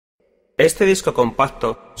Este disco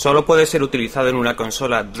compacto solo puede ser utilizado en una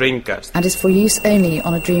consola Dreamcast. And is for use only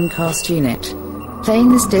on a Dreamcast unit.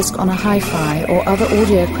 Playing this disc on a hi-fi or other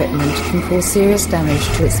audio equipment can cause serious damage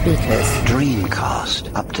to its speakers.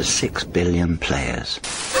 Dreamcast, up to 6 billion players.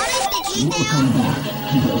 Welcome back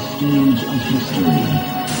to the stage of history.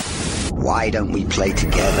 Why don't we play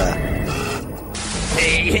together?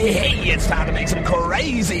 Hey, it's time to make some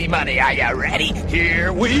crazy money. Are you ready?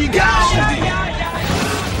 Here we go!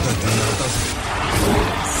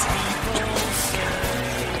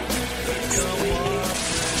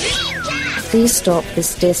 Please stop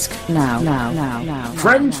this disc now.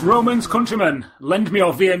 Friends, Romans, countrymen, lend me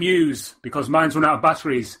your VMUs, because mine's run out of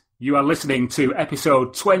batteries. You are listening to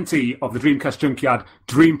episode 20 of the Dreamcast Junkyard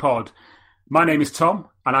DreamPod. My name is Tom,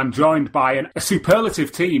 and I'm joined by a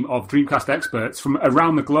superlative team of Dreamcast experts from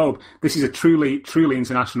around the globe. This is a truly, truly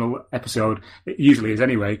international episode. It usually is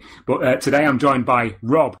anyway. But today I'm joined by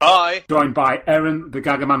Rob. Hi. Joined by Aaron, the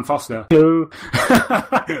Gagaman Foster. Hello.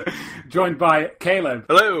 Joined by Caleb.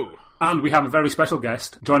 Hello. And we have a very special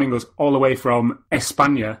guest joining us all the way from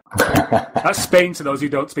España. That's Spain to those who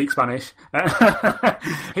don't speak Spanish.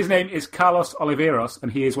 His name is Carlos Oliveros,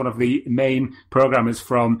 and he is one of the main programmers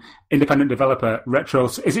from independent developer Retro...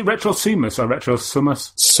 Is it Retro Sumus or Retro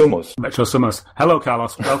Sumus? Sumus. Retro Sumus. Hello,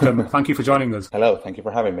 Carlos. Welcome. Thank you for joining us. Hello. Thank you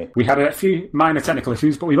for having me. We had a few minor technical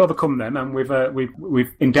issues, but we've overcome them, and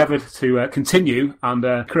we've endeavoured to continue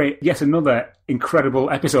and create yet another incredible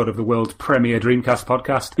episode of the world's premier Dreamcast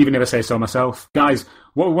podcast, even if I say so myself. Guys,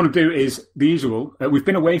 what we want to do is the usual. We've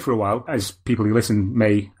been away for a while, as people who listen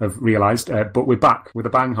may have realised, but we're back with a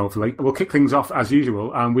bang, hopefully. We'll kick things off as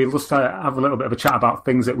usual, and we'll just have a little bit of a chat about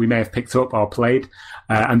things that we may have picked up or played,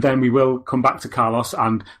 and then we will come back to Carlos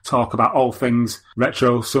and talk about all things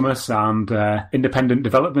Retro Sumus and independent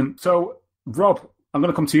development. So, Rob, I'm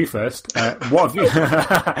going to come to you first. What have you...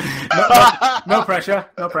 no pressure.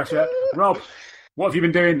 Rob, what have you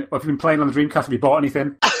been doing? What have you been playing on the Dreamcast? Have you bought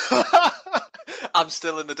anything? I'm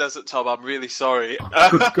still in the desert, Tom. I'm really sorry.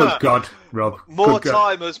 Good God, Rob. More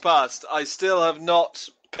time has passed. I still have not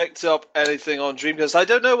picked up anything on Dreamcast. I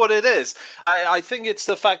don't know what it is. I think it's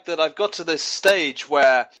the fact that I've got to this stage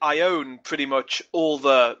where I own pretty much all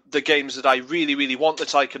the games that I really, really want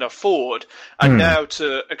that I can afford. And now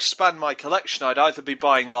to expand my collection, I'd either be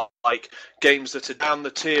buying like games that are down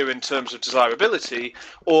the tier in terms of desirability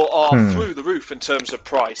or are through the roof in terms of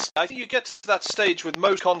price. I think you get to that stage with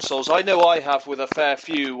most consoles. I know I have with a fair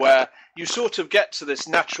few where you sort of get to this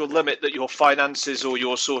natural limit that your finances or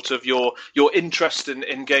your sort of your interest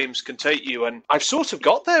in games can take you, and I've sort of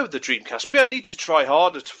got there with the Dreamcast. I need to try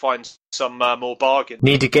harder to find some more bargains.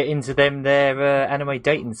 Need to get into their anime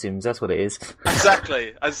dating sims, that's what it is.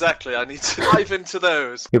 Exactly. I need to dive into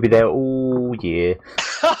those. You'll be there all year.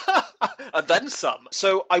 And then some.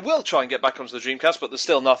 So I will try and get back onto the Dreamcast, but there's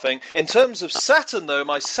still nothing. In terms of Saturn, though,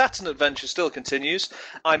 my Saturn adventure still continues.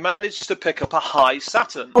 I managed to pick up a high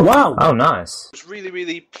Saturn. Oh, wow. Oh, nice. I was really,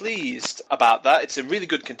 really pleased about that. It's in really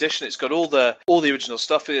good condition. It's got all the original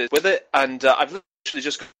stuff with it, and I've literally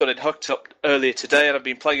just got it hooked up earlier today, and I've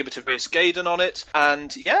been playing a bit of Race Gaiden on it,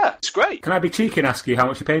 and yeah, it's great. Can I be cheeky and ask you how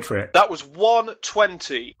much you paid for it? That was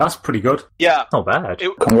 $120. That's pretty good. Yeah. Not bad.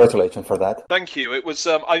 Congratulations for that. Thank you. It was...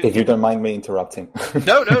 if you don't mind me interrupting.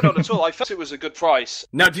 No, not at all. I felt it was a good price.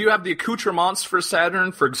 Now, do you have the accoutrements for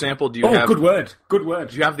Saturn? For example, do you have... good word.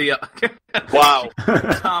 Do you have the... Wow.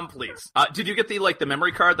 Tom, please. Did you get the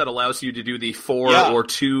memory card that allows you to do the 4 or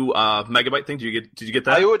 2 megabyte thing? Did you get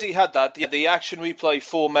that? I already had that. The Action Replay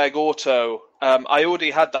 4 Meg Auto. I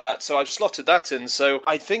already had that, so I've slotted that in. So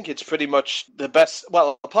I think it's pretty much the best.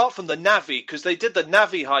 Well, apart from the Navi, because they did the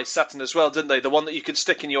Navi High Saturn as well, didn't they? The one that you could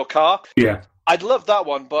stick in your car. Yeah. I'd love that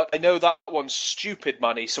one, but I know that one's stupid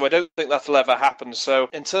money, so I don't think that'll ever happen. So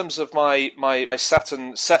in terms of my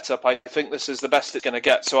Saturn setup, I think this is the best it's going to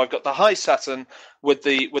get. So I've got the high Saturn with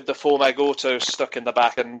the 4 Meg Auto stuck in the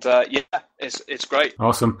back, and it's great.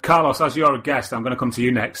 Awesome. Carlos, as you're a guest, I'm going to come to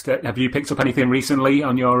you next. Have you picked up anything recently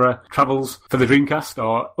on your travels for the Dreamcast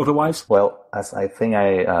or otherwise? Well, as I think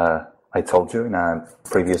I told you in a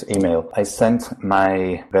previous email, I sent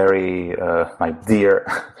my very my dear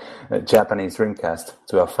Japanese Dreamcast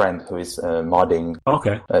to a friend who is modding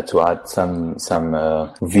to add some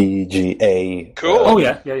VGA. Cool.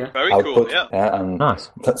 Very output, cool. Yeah. And nice.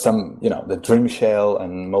 Some the Dream Shell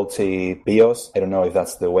and multi BIOS. I don't know if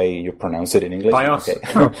that's the way you pronounce it in English. BIOS. Okay.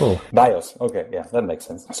 Oh, cool. BIOS. Okay, yeah, that makes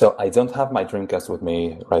sense. So I don't have my Dreamcast with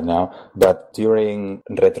me right now, but during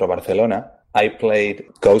Retro Barcelona, I played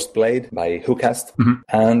Ghost Blade by Whocast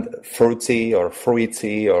and Fruity or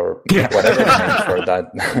whatever the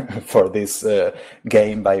name for this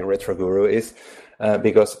game by Retro Guru is.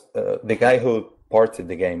 because the guy who ported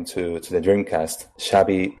the game to the Dreamcast,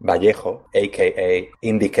 Xavi Vallejo, aka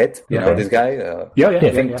Indiket. You know this guy?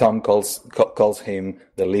 I think Tom calls him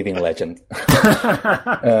the living legend.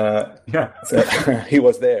 So he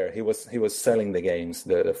was there. He was selling the games,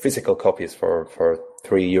 the physical copies for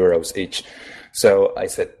 €3 each. So I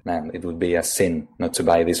said, man, it would be a sin not to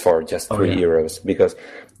buy this for just €3 because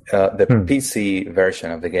the PC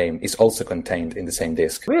version of the game is also contained in the same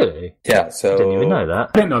disc. Really? Yeah, so... I didn't even know that.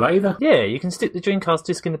 I didn't know that either. Yeah, you can stick the Dreamcast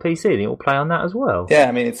disc in the PC and it will play on that as well. Yeah,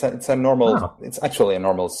 I mean, it's a normal... It's actually a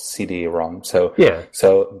normal CD-ROM. So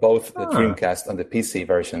both the Dreamcast and the PC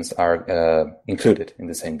versions are included in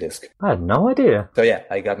the same disc. I had no idea. So yeah,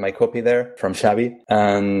 I got my copy there from Xavi,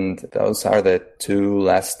 and those are the two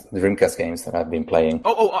last Dreamcast games that I've been playing.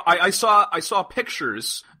 I saw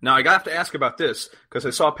pictures. Now I have to ask about this because I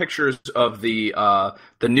saw pictures of the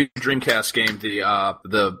new Dreamcast game,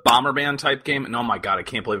 the Bomberman type game, and oh my god, I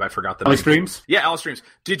can't believe I forgot the name. Alice Dreams? Yeah, Alice Dreams.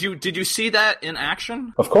 Did you see that in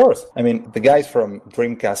action? Of course. I mean, the guys from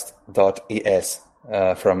Dreamcast.es,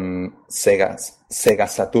 from Sega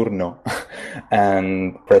Saturno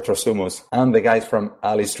and Retro Sumus, and the guys from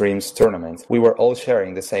Alice Dreams Tournament, we were all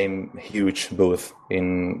sharing the same huge booth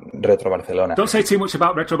in Retro Barcelona. Don't say too much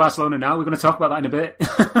about Retro Barcelona now. We're going to talk about that in a bit.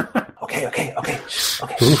 Okay.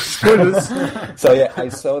 Spoilers. So yeah, I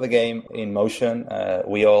saw the game in motion.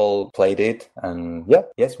 We all played it, and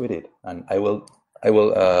yes, we did. And I will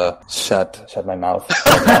shut my mouth.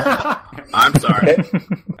 I'm sorry.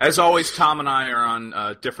 As always, Tom and I are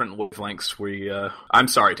on different wavelengths. I'm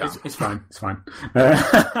sorry, Tom. It's fine.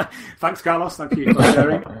 Thanks, Carlos. Thank you for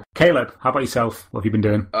sharing. Caleb, how about yourself? What have you been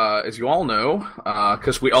doing? As you all know,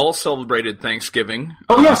 because we all celebrated Thanksgiving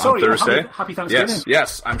on Thursday. Happy Thanksgiving.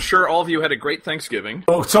 Yes. I'm sure all of you had a great Thanksgiving.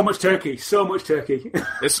 Oh, so much turkey.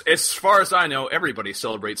 As far as I know, everybody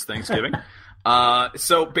celebrates Thanksgiving.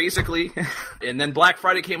 So basically, and then Black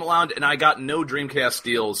Friday came around, and I got no Dreamcast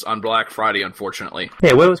deals on Black Friday, unfortunately.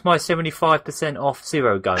 Yeah, where was my 75% off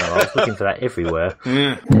Zero Gunner? I was looking for that everywhere.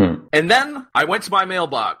 And then I went to my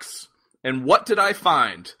mailbox, and what did I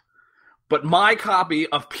find? But my copy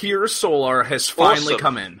of Pure Solar has finally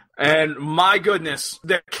come in. And my goodness,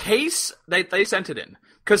 the case, they sent it in.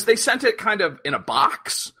 Because they sent it kind of in a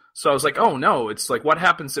box. So I was like, oh no, it's like, what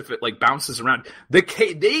happens if it like bounces around?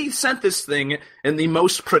 They sent this thing in the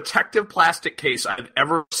most protective plastic case I've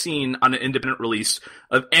ever seen on an independent release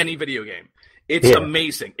of any video game. It's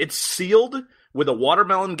amazing. It's sealed with a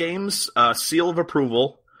Watermelon Games seal of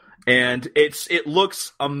approval. And it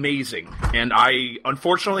looks amazing. And I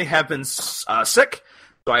unfortunately have been sick,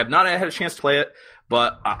 so I have not had a chance to play it.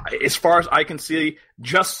 But as far as I can see,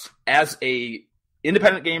 just as a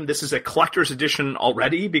independent game, this is a collector's edition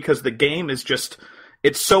already because the game is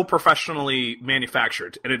it's so professionally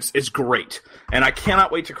manufactured, and it's great. And I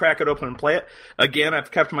cannot wait to crack it open and play it. Again,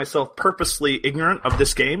 I've kept myself purposely ignorant of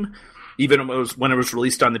this game, even when it was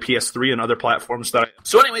released on the PS3 and other platforms.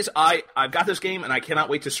 So anyways, I've got this game, and I cannot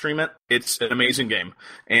wait to stream it. It's an amazing game,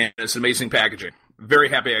 and it's amazing packaging. Very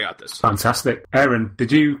happy I got this. Fantastic. Aaron,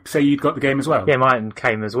 did you say you'd got the game as well? Yeah, mine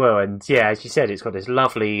came as well. And yeah, as you said, it's got this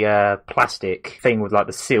lovely plastic thing with like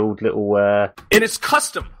the sealed little... And it's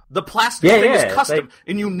custom. The plastic thing is custom.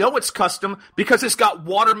 And you know it's custom because it's got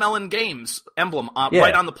Watermelon Games emblem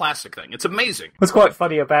right on the plastic thing. It's amazing. What's quite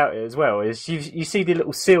funny about it as well is you see the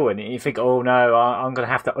little seal in it and you think, oh no, I'm going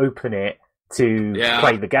to have to open it to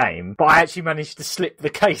play the game, but I actually managed to slip the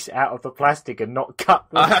case out of the plastic and not cut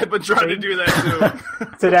the I've been trying to do that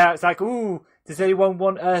too. So now it's like, ooh, does anyone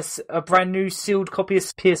want a brand new sealed copy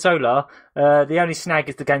of Pure Solar? The only snag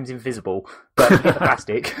is the game's invisible, but get the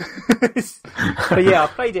plastic. But yeah, I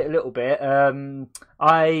played it a little bit.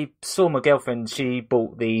 I saw my girlfriend, she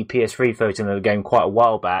bought the PS3 version of the game quite a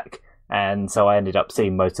while back, and so I ended up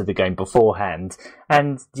seeing most of the game beforehand.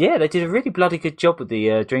 And yeah, they did a really bloody good job with the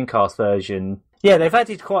Dreamcast version. Yeah, they've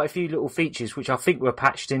added quite a few little features which I think were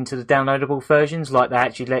patched into the downloadable versions, like they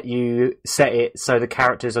actually let you set it so the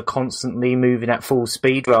characters are constantly moving at full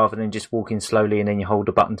speed rather than just walking slowly and then you hold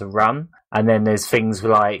the button to run. And then there's things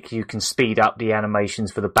like you can speed up the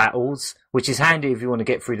animations for the battles, which is handy if you want to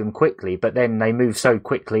get through them quickly, but then they move so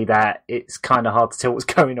quickly that it's kind of hard to tell what's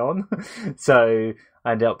going on. So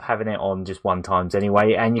I ended up having it on just one times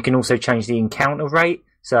anyway. And you can also change the encounter rate.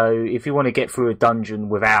 So if you want to get through a dungeon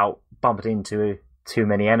without bumping into too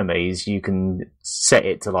many enemies, you can set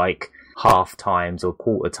it to like half times or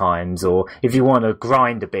quarter times, or if you want to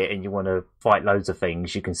grind a bit and you want to fight loads of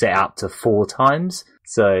things, you can set it up to 4 times.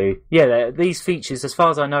 So yeah, these features, as far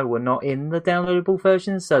as I know, were not in the downloadable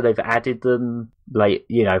version, so they've added them late,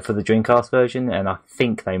 for the Dreamcast version, and I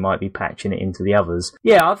think they might be patching it into the others.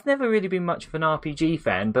 Yeah, I've never really been much of an RPG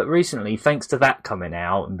fan, but recently, thanks to that coming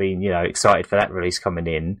out and being, excited for that release coming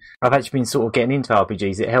in, I've actually been sort of getting into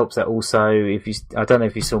RPGs. It helps that also, I don't know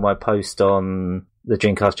if you saw my post on the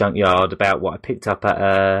Dreamcast Junkyard about what I picked up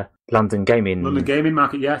at London Gaming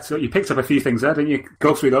Market, yeah. So you picked up a few things there, didn't you?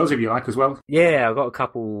 Go through those if you like as well. Yeah, I've got a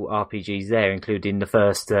couple RPGs there, including the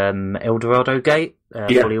first Eldorado Gate,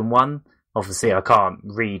 Volume 1. Obviously, I can't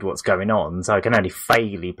read what's going on, so I can only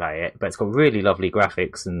vaguely play it, but it's got really lovely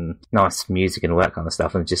graphics and nice music and all that kind of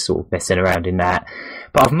stuff, and just sort of messing around in that.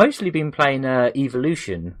 But I've mostly been playing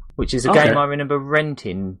Evolution, which is a game I remember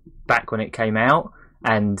renting back when it came out,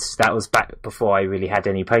 and that was back before I really had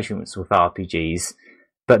any patience with RPGs.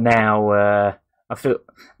 But now I feel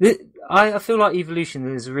like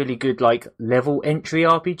Evolution is a really good level entry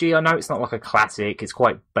RPG. I know it's not like a classic; it's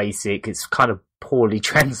quite basic. It's kind of poorly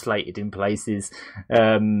translated in places.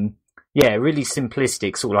 Really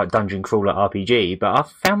simplistic, sort of like dungeon crawler RPG. But I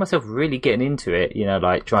found myself really getting into it.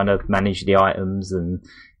 Trying to manage the items and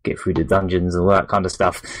get through the dungeons and all that kind of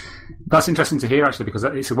stuff. That's interesting to hear, actually, because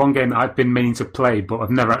it's one game that I've been meaning to play, but I've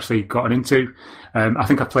never actually gotten into. I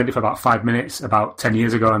think I played it for about 5 minutes about 10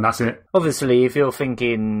 years ago, and that's it. Obviously, if you're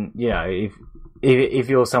thinking, if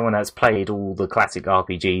you're someone that's played all the classic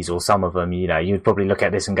RPGs or some of them, you'd probably look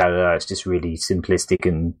at this and go, oh, it's just really simplistic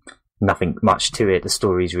and nothing much to it. The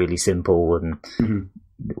story's really simple and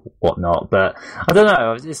whatnot. But I don't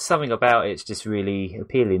know, there's something about it's just really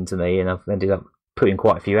appealing to me, and I've ended up putting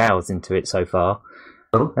quite a few hours into it so far.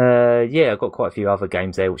 I've got quite a few other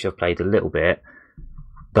games there which I've played a little bit,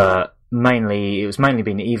 but it's mainly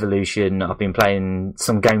been Evolution. I've been playing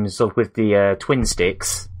some games with the twin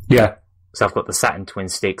sticks. Yeah. So I've got the Saturn twin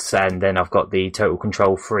sticks, and then I've got the Total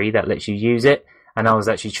Control 3 that lets you use it. And I was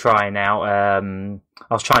actually trying out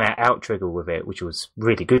Outrigger with it, which was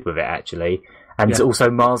really good with it actually. And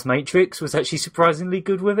also Mars Matrix was actually surprisingly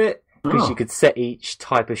good with it. Because you could set each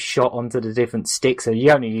type of shot onto the different sticks, so you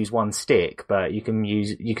only use one stick, but you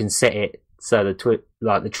can set it so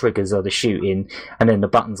the triggers are the shooting, and then the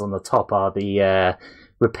buttons on the top are the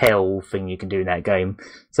repel thing you can do in that game.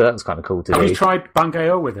 So that was kind of cool to do. Have you tried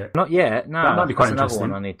Bangai-O with it? Not yet. No, that'd be quite interesting.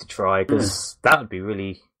 Another one I need to try, because that would be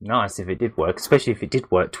really nice if it did work. Especially if it did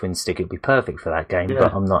work twin stick, it'd be perfect for that game.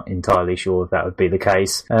 But I'm not entirely sure if that would be the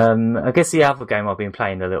case. I guess the other game I've been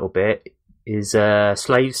playing a little bit is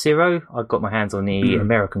Slave Zero. I got my hands on the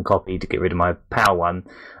American copy to get rid of my PAL one.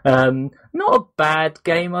 Not a bad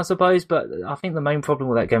game, I suppose, but I think the main problem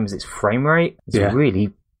with that game is its frame rate. It's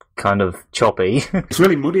really kind of choppy. It's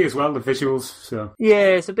really muddy as well, the visuals. So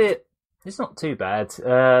yeah, it's not too bad.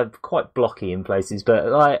 Quite blocky in places,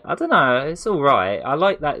 but I don't know, it's all right. I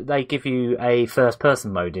like that they give you a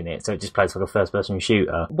first-person mode in it, so it just plays like a first-person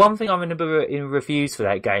shooter. One thing I remember in reviews for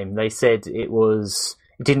that game, they said it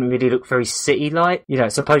didn't really look very city-like.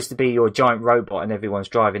 It's supposed to be your giant robot and everyone's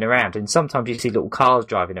driving around, and sometimes you see little cars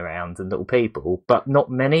driving around and little people, but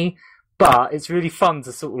not many. But it's really fun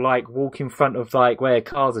to sort of walk in front of where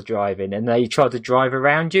cars are driving, and they try to drive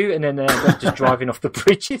around you, and then they end up just driving off the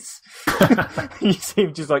bridges. You see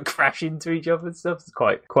them just crash into each other and stuff. It's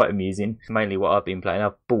quite amusing. Mainly what I've been playing.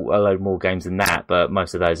 I've bought a load more games than that, but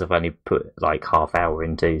most of those I've only put half hour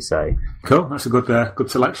into. So cool. That's a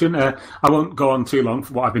good selection. I won't go on too long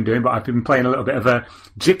for what I've been doing, but I've been playing a little bit of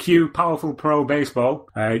GQ Powerful Pro Baseball.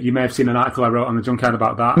 You may have seen an article I wrote on the Junkyard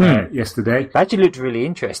about that yesterday. That actually looked really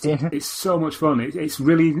interesting. It's so much fun. It's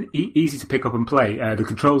really easy to pick up and play. The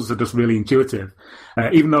controls are just really intuitive.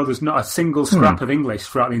 Even though there's not a single scrap of English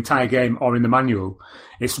throughout the entire game or in the manual,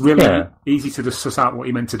 it's really easy to just suss out what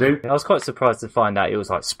you're meant to do. I was quite surprised to find out it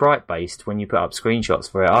was sprite-based when you put up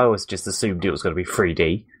screenshots for it. I always just assumed it was going to be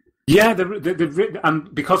 3D. Yeah,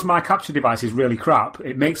 and because my capture device is really crap,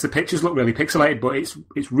 it makes the pictures look really pixelated, but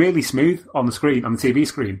it's really smooth on the screen, on the TV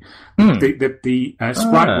screen. The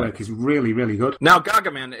sprite work is really, really good. Now,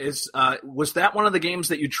 Gagaman, was that one of the games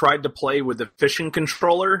that you tried to play with the fishing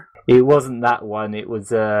controller? It wasn't that one. It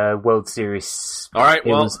was World Series. All right,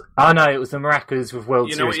 well... it was the maracas with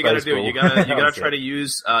World Series. You know what you got to do? You got to try to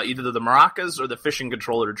use either the maracas or the fishing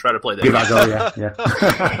controller to try to play that. Give that a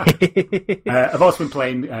go, yeah. I've also been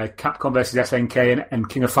playing Capcom vs SNK and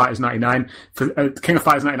King of Fighters 99. King of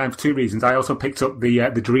Fighters 99 for two reasons. I also picked up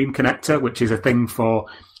the Dream Connector, which is a thing for...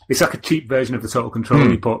 It's like a cheap version of the Total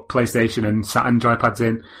Controller. You put PlayStation and Saturn joypads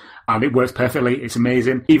in. and it works perfectly. It's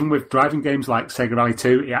amazing. Even with driving games like Sega Rally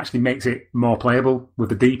 2, it actually makes it more playable with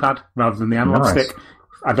the D-pad rather than the analog stick.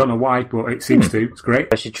 I don't know why, but it seems to. It's great.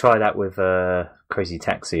 I should try that with Crazy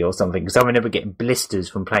Taxi or something, because I remember getting blisters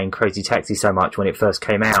from playing Crazy Taxi so much when it first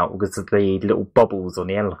came out because of the little bubbles on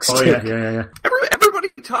the analog stick. Oh, yeah. Everybody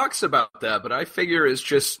talks about that, but I figure it's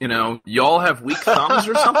just, y'all have weak thumbs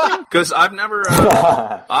or something? Because I've never,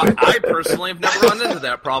 I personally have never run into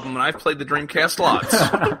that problem, and I've played the Dreamcast lots.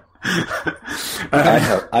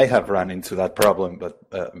 I have run into that problem, but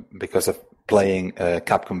because of playing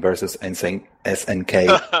Capcom versus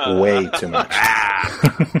SNK way too much.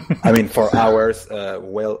 I mean, for hours,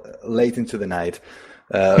 late into the night.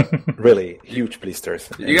 Really huge blisters.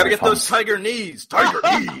 You gotta get those tiger knees.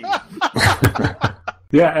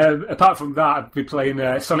 Yeah, apart from that, I've been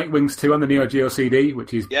playing Sonic Wings 2 on the Neo Geo CD,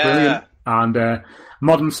 which is brilliant. And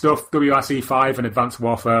modern stuff, WRC 5 and Advanced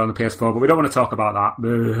Warfare on the PS4, but we don't want to talk about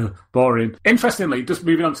that. Boring. Interestingly, just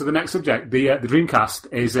moving on to the next subject, the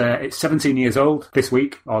Dreamcast is it's 17 years old this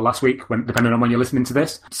week, or last week, depending on when you're listening to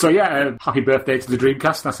this. So yeah, happy birthday to the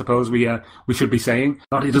Dreamcast, I suppose we should be saying.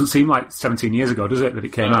 But it doesn't seem like 17 years ago, does it, that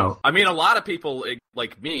it came out? I mean, a lot of people,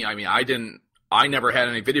 like me, I never had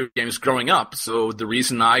any video games growing up, so the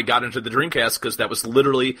reason I got into the Dreamcast, because that was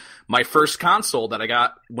literally my first console that I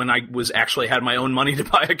got when I had my own money to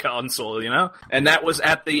buy a console, And that was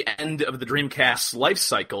at the end of the Dreamcast's life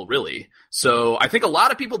cycle, really. So I think a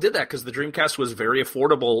lot of people did that because the Dreamcast was very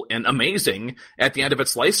affordable and amazing at the end of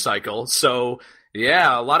its life cycle. So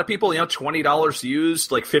yeah, a lot of people, $20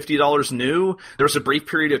 used, like $50 new. There was a brief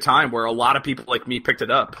period of time where a lot of people like me picked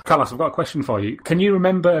it up. Carlos, I've got a question for you. Can you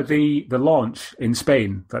remember the launch in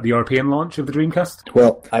Spain, the European launch of the Dreamcast?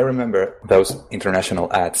 Well, I remember those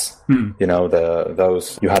international ads.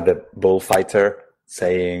 Those you had the bullfighter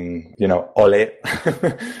saying, ole.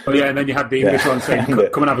 Oh yeah, and then you had the English one saying,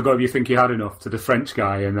 come and have a go if you think you had enough, to the French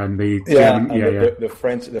guy, and then the German, the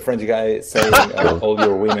French guy saying, all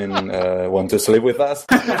your women want to sleep with us.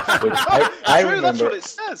 Which I remember, that's what it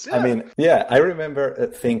says. Yeah. I mean, I remember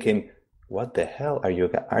thinking, what the hell are you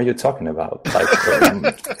talking about? Like,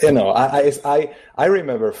 I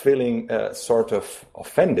remember feeling sort of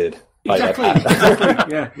offended. Exactly.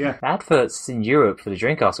 Yeah. Adverts in Europe for the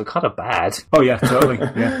Dreamcast were kind of bad. Oh yeah, totally.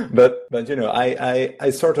 Yeah. But I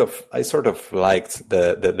sort of liked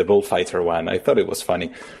the bullfighter one. I thought it was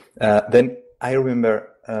funny. Then I remember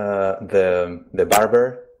the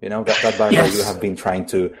barber. That barber you have been trying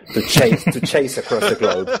to chase across the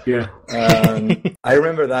globe. Yeah. I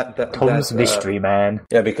remember that Tom's Mystery Man.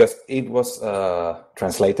 Yeah, because it was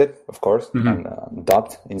translated, of course, and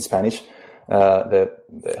dubbed in Spanish.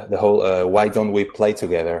 The whole why don't we play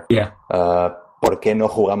together? Yeah. ¿Por qué no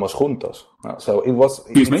jugamos juntos? So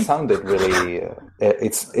it sounded really.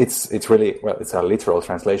 It's really, well, it's a literal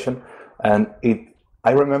translation, and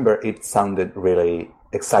I remember it sounded really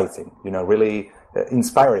exciting. Really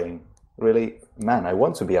inspiring. Really, man, I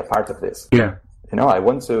want to be a part of this. Yeah. I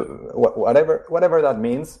want to whatever that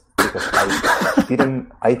means, because I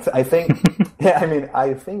didn't. I think. Yeah. I mean,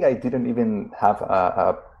 I think I didn't even have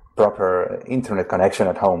a proper internet connection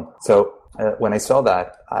at home. So when I saw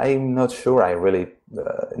that, I'm not sure I really,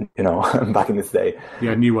 back in this day.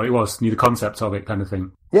 Yeah, knew what it was, knew the concept of it, kind of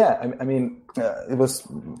thing. Yeah, I mean, it was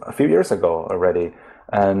a few years ago already.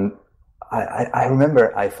 And I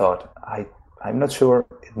remember I thought, I'm not sure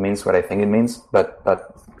it means what I think it means, but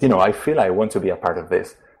I feel I want to be a part of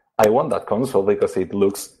this. I want that console because it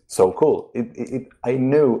looks so cool. I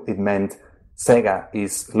knew it meant Sega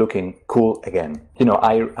is looking cool again.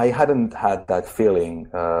 I hadn't had that feeling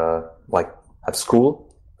like at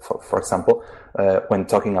school, for example, when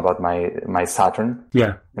talking about my Saturn.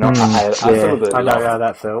 Yeah. I absolutely I know how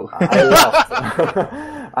that felt.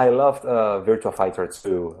 I loved Virtua Fighter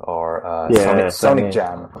 2 or Sonic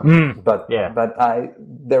Jam. But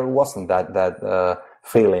there wasn't that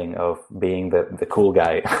feeling of being the cool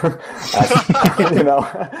guy.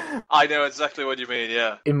 I know exactly what you mean,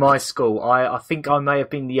 yeah. In my school, I think I may have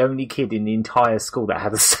been the only kid in the entire school that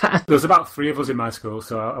had a Saturn. There was about 3 of us in my school,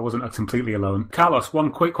 so I wasn't completely alone. Carlos, one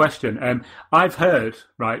quick question. I've heard,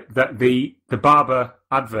 right, that the barber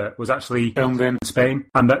advert was actually filmed in Spain,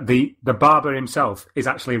 and that the barber himself is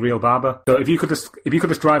actually a real barber. So if you could just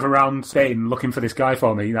drive around Spain looking for this guy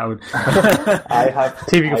for me, that would. I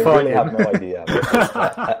really have no idea.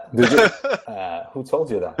 Did you? Who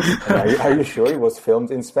told you that? Are you sure it was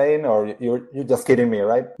filmed in Spain, or you're just kidding me,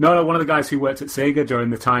 right? No. One of the guys who worked at Sega during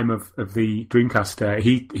the time of the Dreamcast,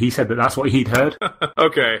 he said that's what he'd heard.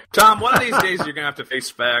 Okay, Tom. One of these days you're gonna have to face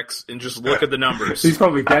facts and just look at the numbers. He's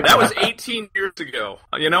probably dead. That was 18 17 years ago.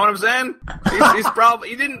 You know what I'm saying? He's probably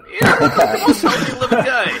he didn't the most healthy living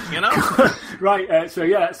guy. You know? Right. So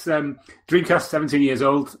yeah, it's Dreamcast, 17 years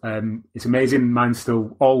old. It's amazing. Mine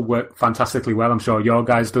still all work fantastically well. I'm sure your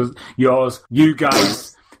guys does. You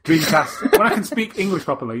guys, Dreamcast. When I can speak English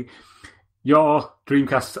properly. Your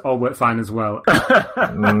Dreamcasts all work fine as well. All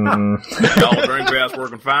Dreamcasts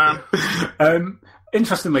working fine.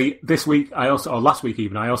 Interestingly, this week last week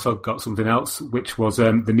even, I also got something else, which was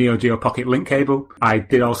the Neo Geo Pocket link cable. I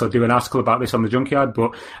did also do an article about this on the Junkyard,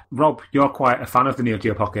 but Rob, you're quite a fan of the Neo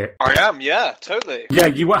Geo Pocket. I am, yeah, totally. Yeah,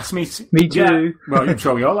 you asked me. Me too. Yeah, well, I'm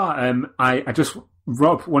sure we all are.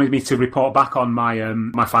 Rob wanted me to report back on my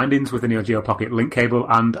my findings with the Neo Geo Pocket link cable,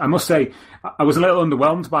 and I must say I was a little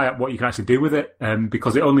underwhelmed by what you can actually do with it,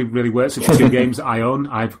 because it only really works with two games that I own.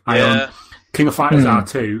 I own King of Fighters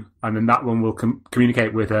R2, and then that one will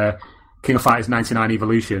communicate with King of Fighters 99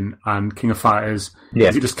 Evolution and King of Fighters. Yeah.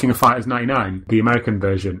 Is it just King of Fighters 99, the American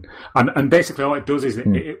version? And basically all it does is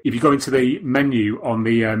if you go into the menu on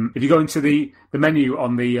the menu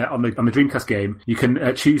on the Dreamcast game, you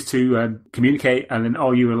can choose to communicate, and then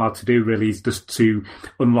all you're allowed to do really is just to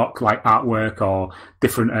unlock like artwork or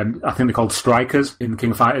different. I think they're called strikers in the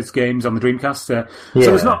King of Fighters games on the Dreamcast. So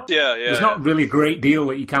there's not really a great deal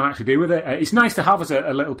that you can actually do with it. It's nice to have as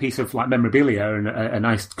a little piece of like memorabilia and a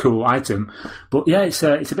nice cool item. But yeah, it's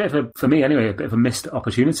a bit of for me anyway, a bit of a missed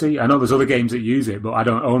opportunity. I know there's other games that use it, but I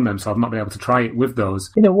don't own them, so I've not been able to try it with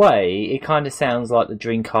those. In a way, it kind of sounds like the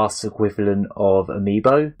Dreamcast's equivalent of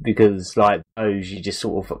Amiibo, because like those you just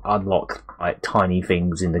sort of unlock like tiny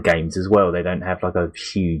things in the games as well. They don't have like a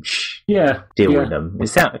huge deal with them.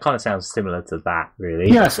 It kind of sounds similar to that,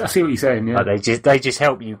 really. Yes, I see what you're saying. Yeah, they just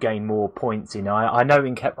help you gain more points. I know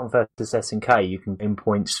in Capcom vs SNK you can gain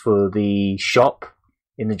points for the shop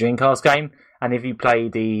in the Dreamcast game, and if you play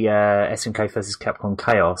the SNK vs Capcom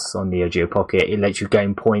Chaos on Neo Geo Pocket, it lets you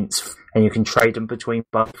gain points, and you can trade them between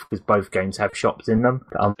both, because both games have shops in them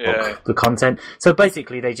to unlock the content. So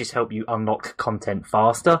basically, they just help you unlock content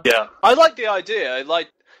faster. Yeah, I like the idea.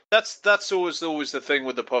 That's always the thing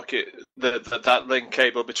with the Pocket, that link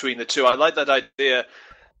cable between the two. I like that idea.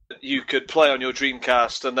 You could play on your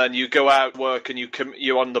Dreamcast, and then you go out work, and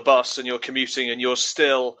you're on the bus, and you're commuting, and you're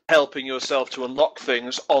still helping yourself to unlock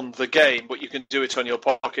things on the game, but you can do it on your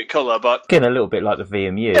Pocket Color. But getting a little bit like the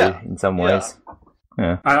VMU in some ways.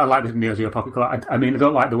 Yeah. I like the Neo Geo Pocket Color. I mean, I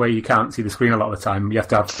don't like the way you can't see the screen a lot of the time. You have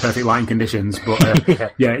to have perfect lighting conditions, but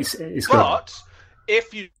it's good. But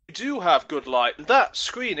if you do have good light, that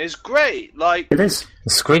screen is great. Like, it is.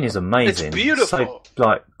 The screen is amazing. It's beautiful. So,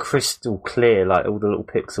 like, crystal clear, like all the little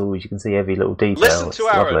pixels. You can see every little detail. Listen to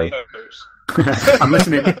our reviews. I'm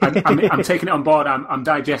listening. I'm taking it on board. I'm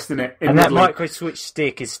digesting it. And that micro switch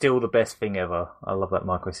stick is still the best thing ever. I love that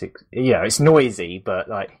micro stick. Yeah, it's noisy, but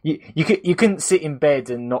like you couldn't sit in bed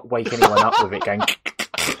and not wake anyone up with it going.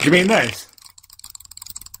 Do you mean this?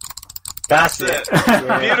 That's it.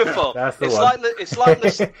 Yeah, beautiful. That's the one. It's like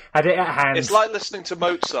had it at hand. It's like listening to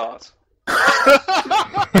Mozart.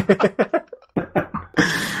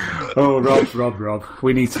 Oh, Rob,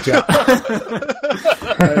 we need to chat.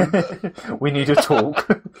 We need to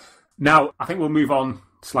talk. Now, I think we'll move on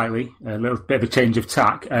slightly, a little bit of a change of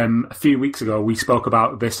tack. A few weeks ago, we spoke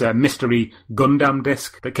about this mystery Gundam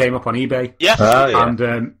disc that came up on eBay. Yes.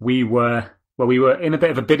 And we were in a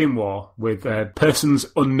bit of a bidding war with persons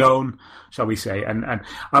unknown, shall we say, and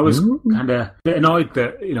I was kind of a bit annoyed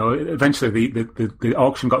that eventually the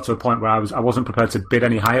auction got to a point where I wasn't prepared to bid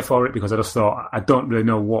any higher for it, because I just thought I don't really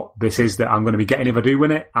know what this is that I'm going to be getting if I do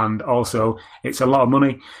win it, and also it's a lot of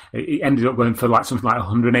money. It ended up going for like something like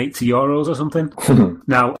 €180 or something.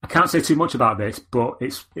 Now I can't say too much about this, but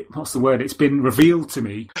what's the word? It's been revealed to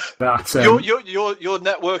me that your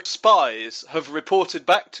network spies have reported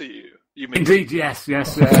back to you. You mean? Indeed, yes.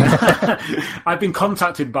 I've been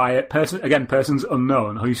contacted by persons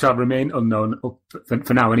unknown, who shall remain unknown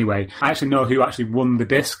for now anyway. I actually know who actually won the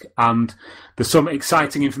disc, and there's some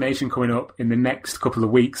exciting information coming up in the next couple of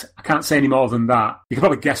weeks. I can't say any more than that. You can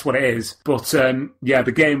probably guess what it is, but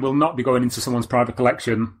the game will not be going into someone's private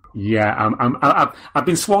collection. Yeah, I've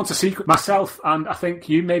been sworn to secret myself, and I think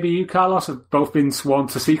you, Carlos, have both been sworn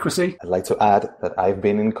to secrecy. I'd like to add that I've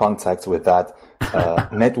been in contact with that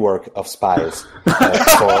network of spies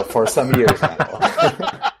for some years now.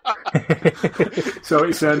 So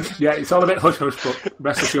it's all a bit hush hush, but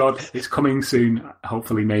rest assured, it's coming soon.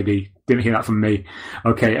 Hopefully, maybe. Didn't hear that from me.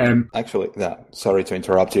 Okay. Actually, sorry to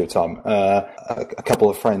interrupt you, Tom. A couple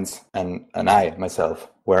of friends and I myself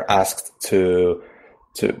were asked to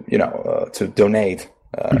donate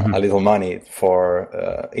a little money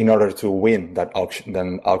for in order to win that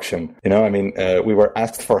auction. You know, I mean, we were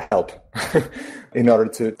asked for help in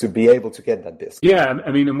order to be able to get that disc. Yeah,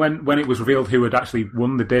 I mean, and when it was revealed who had actually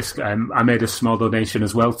won the disc, I made a small donation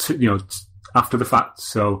as well to after the fact.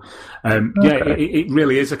 So, it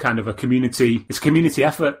really is a kind of a community. It's a community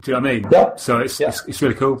effort. Do you know what I mean? Yeah. So it's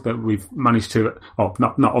really cool that we've managed to,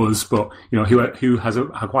 not us, but who has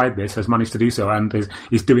acquired this has managed to do so and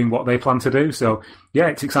is doing what they plan to do. So yeah,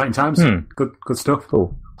 it's exciting times. Good stuff.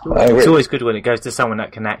 Cool. It's always good when it goes to someone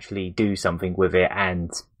that can actually do something with it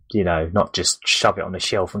and, not just shove it on the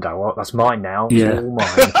shelf and go, well, that's mine now. It's all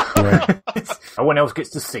mine. No one else gets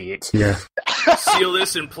to see it. Yeah. Seal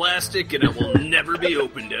this in plastic and it will never be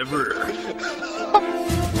opened ever.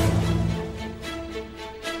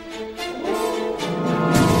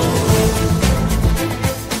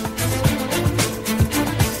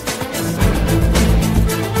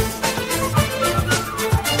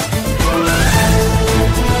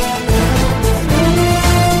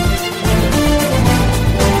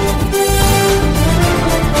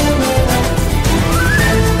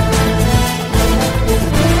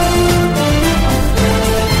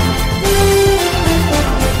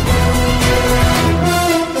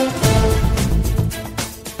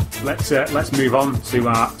 Let's move on to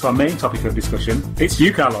our main topic of discussion. It's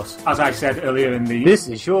you, Carlos. As I said earlier in the... This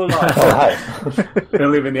is your life. Hi.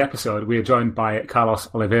 Earlier in the episode, we are joined by Carlos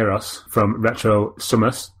Oliveros from Retro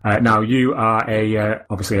Sumus. Now, you are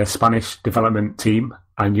obviously a Spanish development team,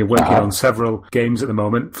 and you're working on several games at the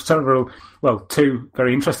moment. Two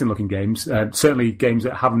very interesting looking games. Certainly games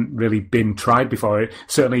that haven't really been tried before.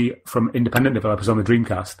 Certainly from independent developers on the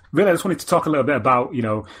Dreamcast. Really, I just wanted to talk a little bit about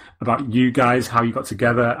you guys, how you got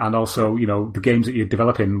together, and also the games that you're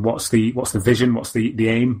developing. What's the vision? What's the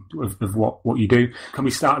aim of what you do? Can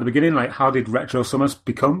we start at the beginning? Like, how did Retro Sumus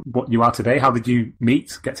become what you are today? How did you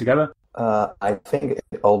get together? I think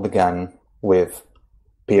it all began with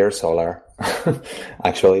Pier Solar,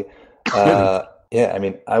 actually. Yeah, I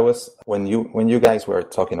mean, I was when you guys were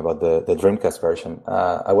talking about the Dreamcast version,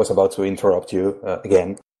 I was about to interrupt you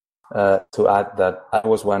again to add that I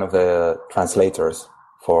was one of the translators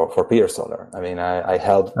for Pier Solar. I mean, I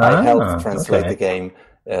helped translate the game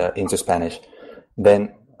into Spanish.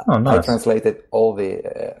 Then nice. I translated all the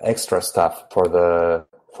extra stuff for the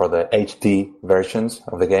HD versions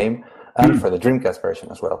of the game and for the Dreamcast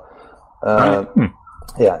version as well.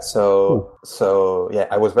 Yeah, so yeah,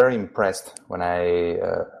 I was very impressed when I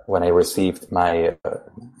received my,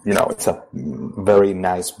 it's a very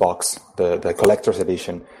nice box, the collector's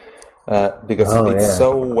edition, because it's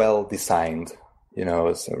so well designed,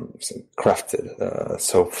 so crafted,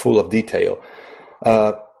 so full of detail.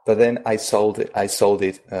 But then I sold it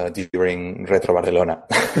during Retro Barcelona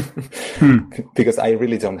because I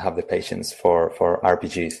really don't have the patience for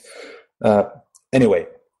RPGs. Anyway.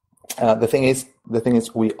 The thing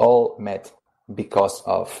is, we all met because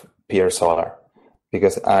of Pier Solar,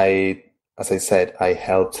 because as I said, I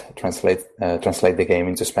helped translate the game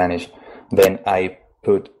into Spanish. Then I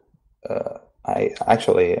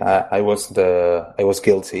was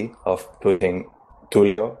guilty of putting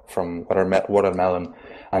Tulio from Watermelon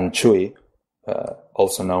and Chuy,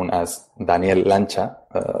 also known as Daniel Lancha,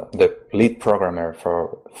 the lead programmer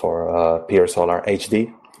for Pier Solar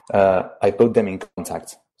HD. I put them in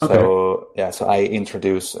contact. Okay. So I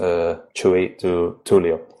introduced Chuy to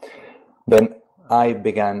Tulio. Then I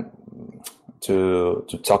began to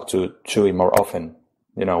talk to Chuy more often,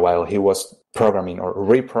 while he was programming or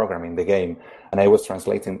reprogramming the game, and I was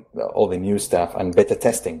translating all the new stuff and beta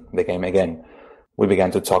testing the game again. We began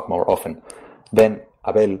to talk more often. Then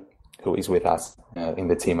Abel, who is with us in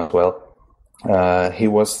the team as well, he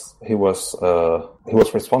was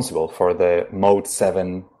responsible for the Mode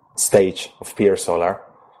 7 stage of Pier Solar.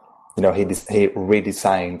 He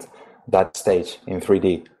redesigned that stage in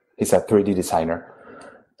 3D. He's a 3D designer.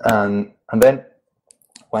 And then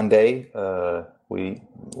one day we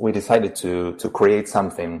decided to create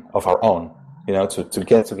something of our own, to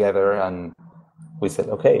get together, and we said,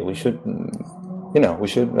 okay, we should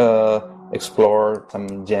explore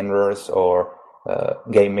some genres or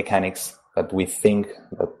game mechanics that we think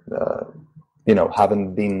that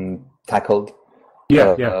haven't been tackled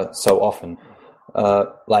so often.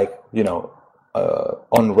 Like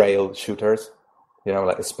on-rail shooters,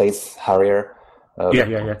 like a Space Harrier,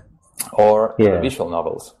 or visual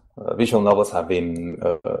novels. Visual novels have been,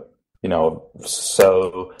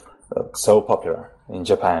 so popular in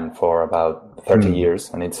Japan for about 30 years,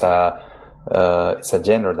 and it's a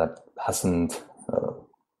genre that hasn't,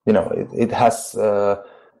 it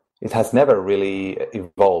has never really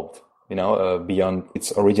evolved, beyond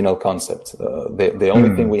its original concept. The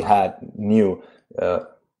only thing we had new,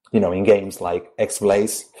 in games like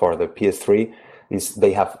X-Blaze for the PS3 is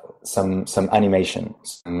they have some animation,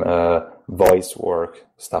 some voice work,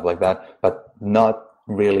 stuff like that, but not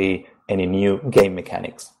really any new game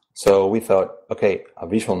mechanics. So we thought, okay, a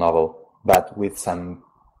visual novel, but with some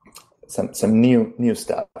new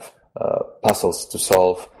stuff, puzzles to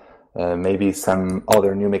solve, maybe some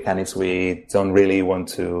other new mechanics we don't really want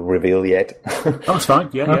to reveal yet. That's fine.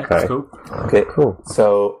 Yeah, okay. That's cool. Okay, cool.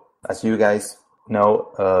 So as you guys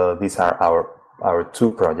know, these are our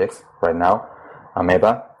two projects right now.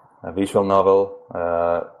 Ameba, a visual novel,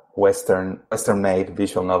 Western-made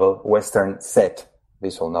visual novel, Western set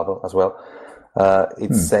visual novel as well.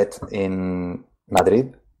 It's set in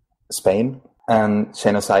Madrid, Spain, and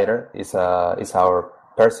Genocider is our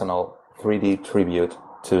personal 3D tribute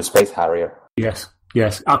to Space Harrier. Yes.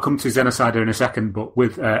 I'll come to Genocider in a second, but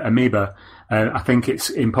with Amoeba, I think it's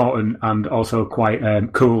important and also quite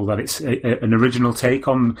cool that it's an original take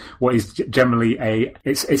on what is generally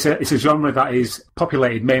it's a genre that is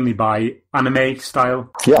populated mainly by anime style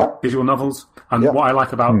visual novels. And what I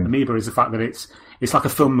like about Amoeba is the fact that it's like a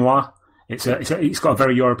film noir. It's got a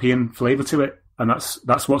very European flavour to it. And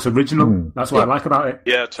that's what's original. That's what I like about it.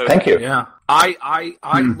 Yeah, totally. Thank you. Yeah,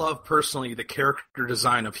 I love personally the character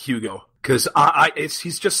design of Hugo because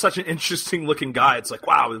he's just such an interesting looking guy. It's like,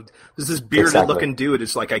 wow, this bearded looking dude.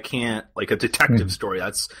 It's like a detective story.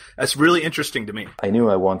 That's really interesting to me. I knew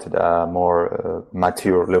I wanted a more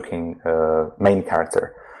mature looking main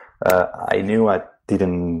character. I knew I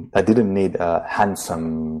didn't need a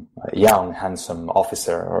young, handsome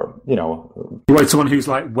officer, or You wanted someone who's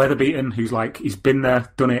like weather beaten, who's like he's been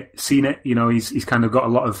there, done it, seen it. He's kind of got a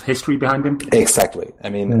lot of history behind him. Exactly. I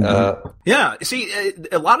mean, yeah. See,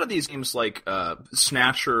 a lot of these games like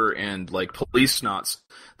Snatcher and like Police Knots,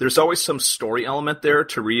 there's always some story element there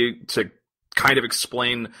to kind of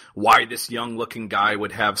explain why this young looking guy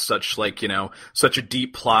would have such such a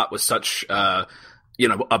deep plot with such a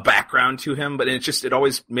background to him, but it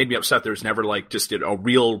always made me upset. There's never just a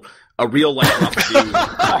real rough dude,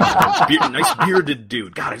 nice bearded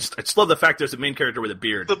dude. God, I just love the fact there's a main character with a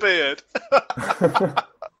beard. The beard.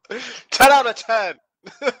 10 out of 10.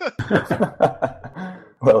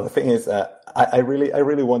 Well, the thing is, I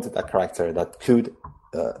really wanted a character that could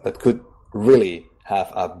really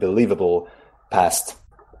have a believable past,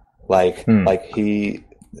 like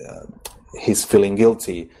he's feeling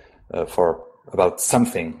guilty for about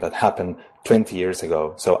something that happened 20 years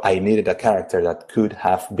ago. So I needed a character that could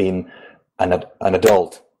have been an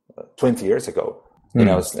adult 20 years ago.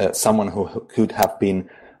 Someone who could have been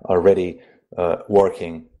already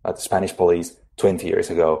working at the Spanish police 20 years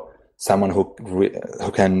ago. Someone who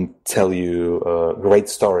can tell you great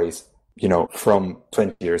stories, from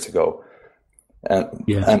 20 years ago.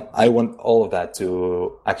 And I want all of that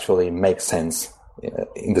to actually make sense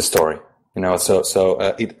in the story. It's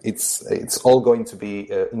all going to be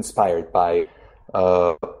inspired by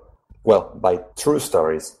true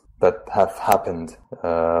stories that have happened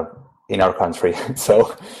in our country.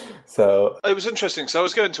 So it was interesting. So I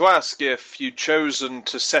was going to ask if you'd chosen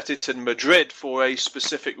to set it in Madrid for a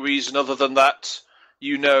specific reason, other than that,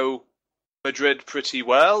 Madrid pretty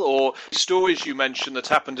well, or stories you mentioned that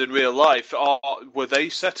happened in real life, were they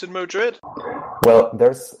set in Madrid? Well,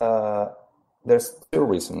 there's two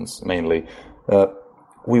reasons mainly.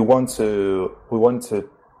 We want to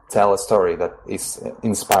tell a story that is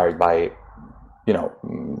inspired by,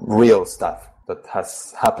 real stuff that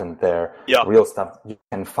has happened there. Yeah. Real stuff you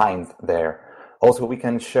can find there. Also, we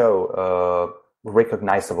can show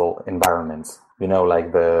recognizable environments.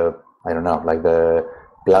 Like the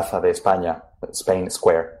Plaza de España, Spain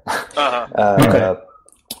Square,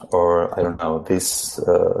 or I don't know, this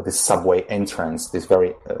subway entrance, this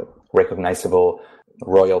very recognizable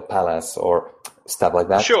royal palace or stuff like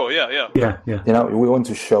that. Sure, yeah. We want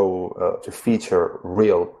to show, to feature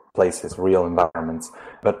real places, real environments.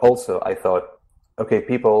 But also, I thought, okay,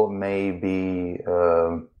 people may be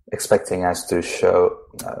expecting us to show,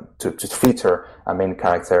 to feature a main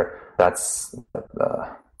character that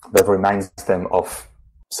reminds them of,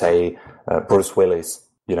 say, Bruce Willis.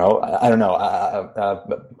 I don't know, a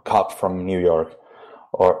cop from New York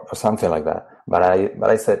or something like that. But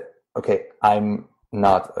I said, okay, I'm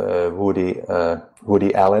not Woody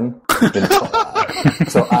Allen.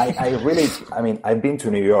 So I've been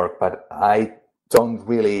to New York, but I don't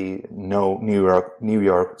really know New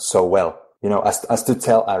York so well, as to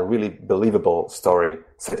tell a really believable story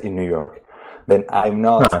set in New York. Then I'm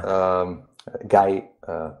not Guy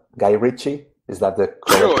Ritchie. Is that the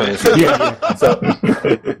correct pronunciation? Yeah. So,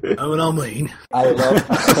 Oh, no, mean. I love.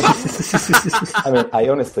 I mean, I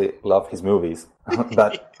honestly love his movies,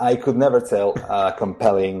 but I could never tell a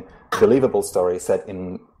compelling, believable story set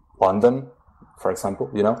in London, for example.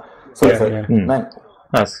 You know, so it's like, man,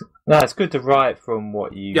 That's good to write from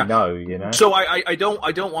what you know. You know. So I don't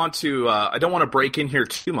want to break in here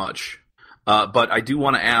too much. But I do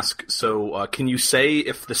want to ask, so can you say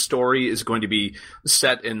if the story is going to be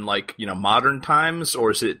set in, like, modern times,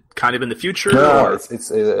 or is it kind of in the future? No,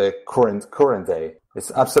 it's a current day. It's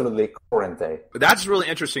absolutely current day. That's really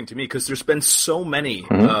interesting to me, because there's been so many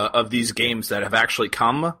of these games that have actually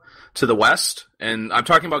come to the West, and I'm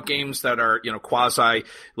talking about games that are, quasi,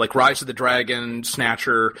 like Rise of the Dragon,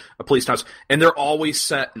 Snatcher, Police House, and they're always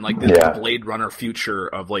set in, like, this Blade Runner future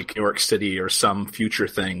of, like, New York City or some future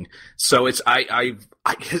thing. So it's, I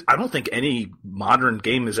don't think any modern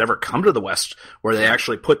game has ever come to the West where they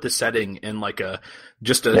actually put the setting in, like,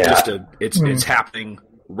 it's happening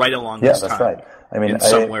right along this time. That's right. I mean,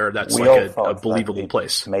 somewhere that's like a believable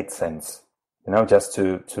place. Made sense, just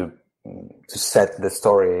to set the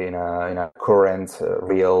story in a current,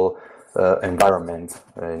 real environment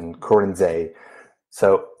in current day.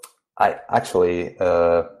 So I actually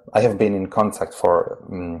I have been in contact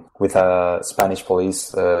with a Spanish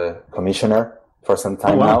police commissioner for some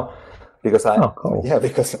time now, because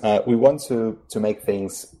because we want to make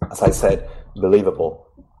things, as I said, believable.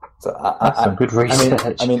 So That's some good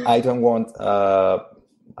research. I mean, I don't want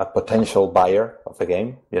a potential buyer of the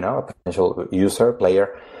game, a potential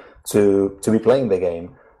player, to be playing the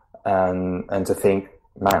game and to think,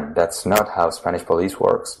 man, that's not how Spanish police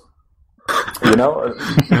works. I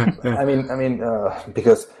mean,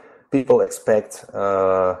 because people expect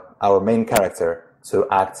our main character to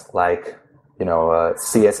act like,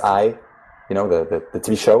 CSI, the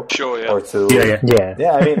TV show, sure, yeah, or to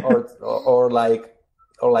I mean, or like.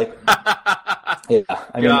 Or that's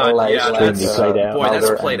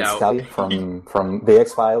played out from the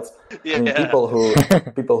X-Files. Yeah. I mean, people who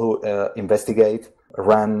investigate,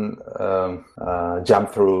 run,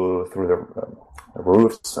 jump through the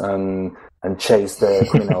roofs and chase the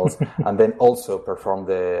criminals, and then also perform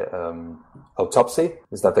the autopsy.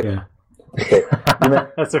 Is that the? Yeah. Okay.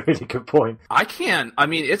 That's a really good point. I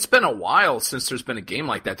mean, it's been a while since there's been a game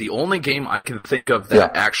like that. The only game I can think of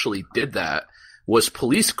that actually did that was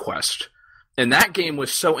Police Quest. And that game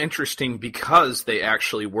was so interesting because they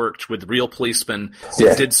actually worked with real policemen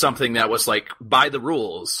and did something that was, like, by the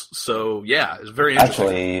rules. So, yeah, it's very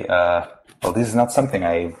interesting. Actually, this is not something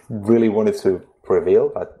I really wanted to reveal,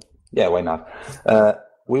 but yeah, why not?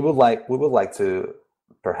 We would like to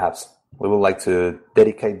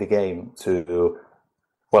dedicate the game to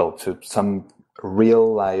some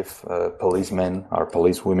real life policemen or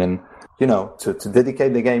policewomen, to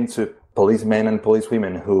dedicate the game to policemen and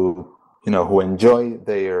policewomen who enjoy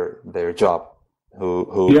their job,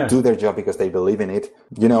 who do their job because they believe in it,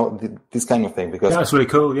 this kind of thing. Because that's really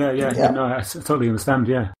cool. Yeah. No, I totally understand.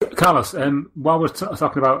 Yeah, Carlos. While we're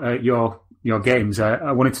talking about your games,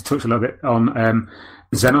 I wanted to touch a little bit on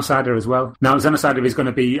Xenocider as well. Now, Xenocider is going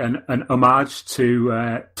to be an homage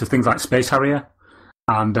to things like Space Harrier,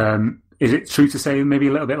 and is it true to say maybe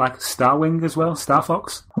a little bit like Starwing as well, Star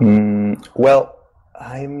Fox? Well,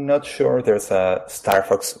 I'm not sure there's a Star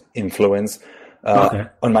Fox influence on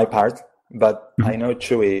my part, but I know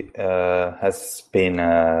Chewy has been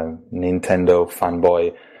a Nintendo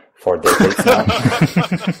fanboy for decades now.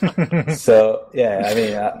 So yeah, I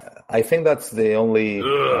mean, I think that's the only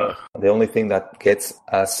thing that gets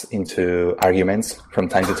us into arguments from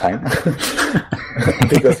time to time,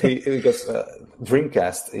 because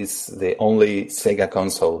Dreamcast is the only Sega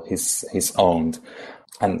console he's owned.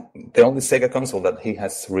 And the only Sega console that he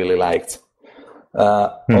has really liked.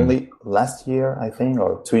 Only last year, I think,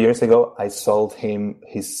 or 2 years ago, I sold him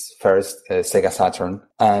his first Sega Saturn.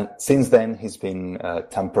 And since then, he's been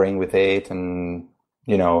tampering with it and,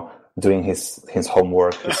 doing his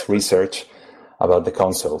homework, his research about the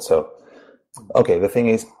console. So, okay, the thing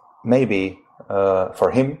is, maybe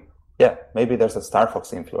for him, maybe there's a Star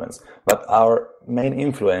Fox influence. But our main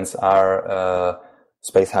influence are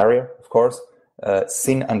Space Harrier, of course,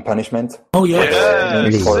 Sin and Punishment. Oh yeah,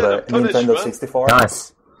 for the Nintendo 64.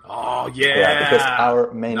 Nice. Oh yeah, because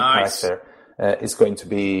our main character is going to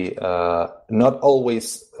be not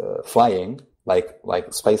always flying like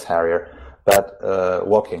Space Harrier, but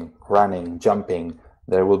walking, running, jumping.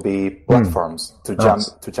 There will be platforms to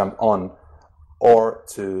jump on, or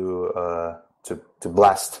to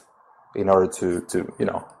blast in order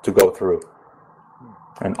to go through.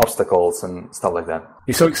 obstacles and stuff like that.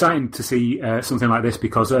 It's so exciting to see something like this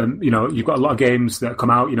because, you've got a lot of games that come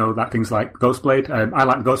out, like things like Ghostblade. I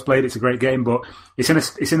like Ghostblade. It's a great game, but it's in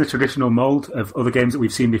the traditional mold of other games that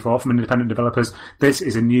we've seen before from independent developers. This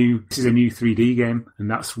is a new 3D game,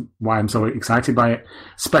 and that's why I'm so excited by it,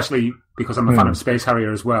 especially because I'm a fan of Space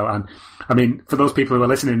Harrier as well. And I mean, for those people who are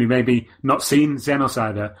listening who maybe not seen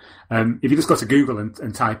Xenocider, if you just go to Google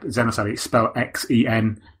and type Xenocider, it's spelled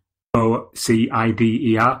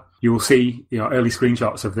XENOCIDER. You will see, early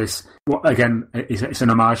screenshots of this. What again? It's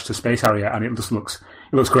an homage to Space Harrier, and it just looks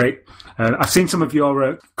great. I've seen some of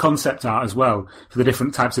your concept art as well for the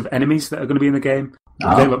different types of enemies that are going to be in the game.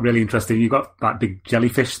 Oh. They look really interesting. You've got that big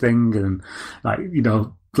jellyfish thing, and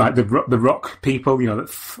like the rock people, that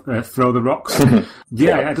throw the rocks.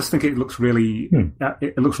 Yeah, I just think it looks really,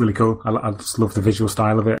 it looks really cool. I just love the visual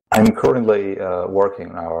style of it. I'm currently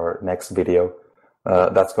working on our next video.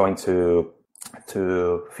 That's going to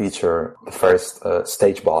feature the first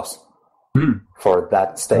stage boss for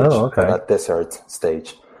that stage, for that desert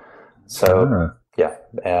stage. So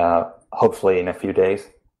hopefully in a few days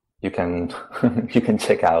you can you can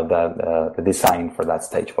check out that the design for that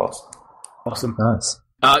stage boss. Awesome, nice.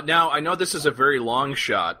 Now, I know this is a very long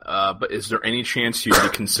shot, but is there any chance you'd be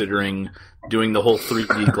considering doing the whole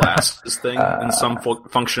 3D glasses thing in some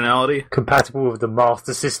functionality? Compatible with the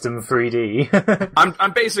Master System 3D.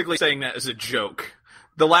 I'm basically saying that as a joke.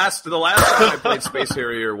 The last time I played Space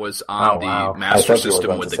Harrier was on the Master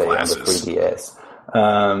System with the glasses. On the 3DS.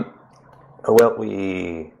 Well,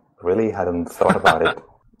 we really hadn't thought about it.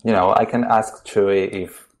 I can ask Chewy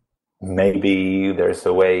if maybe there's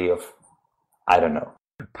a way of, I don't know,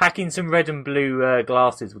 packing some red and blue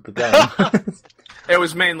glasses with the game. It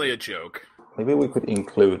was mainly a joke. Maybe we could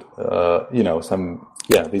include, some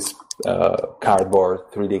these cardboard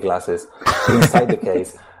 3D glasses inside the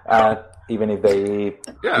case, even if they,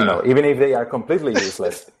 even if they are completely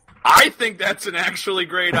useless. I think that's an actually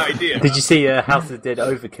great idea. Did you see House of the Dead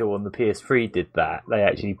Overkill on the PS3 did that? They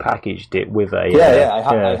actually packaged it with a...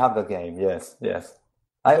 I have the game, yes.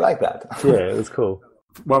 I like that. Yeah, it was cool.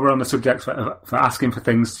 While we're on the subject for asking for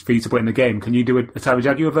things for you to put in the game, can you do a Atari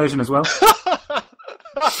Jaguar version as well?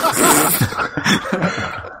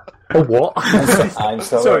 Oh, what? I'm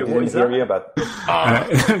sorry, I didn't hear you, but...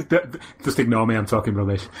 Just ignore me, I'm talking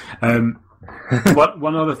rubbish.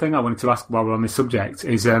 One other thing I wanted to ask while we're on this subject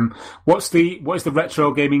is what is the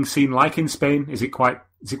retro gaming scene like in Spain? Is it quite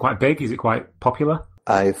big? Is it quite popular?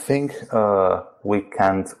 I think we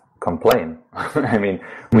can't complain. I mean,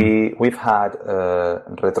 we've had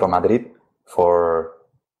Retro Madrid for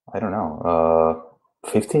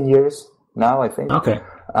 15 years now, I think. Okay.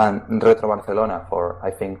 And Retro Barcelona for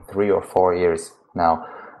I think 3 or 4 years now.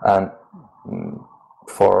 And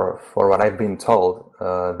for what I've been told,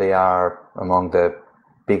 they are among the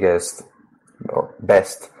biggest or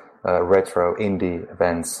best retro indie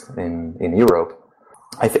events in Europe.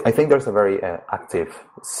 I think there's a very active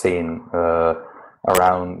scene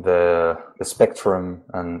around the Spectrum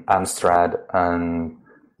and Amstrad and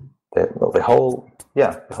the whole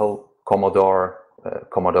Commodore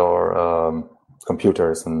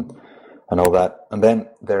computers and all that. And then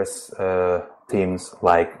there's teams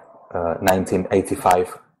like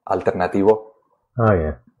 1985 Alternativo. Oh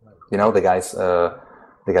yeah. The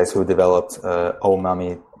guys who developed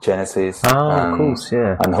Omami Genesis. Oh, of course,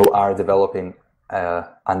 yeah. And who are developing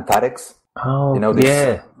Antarex. Oh,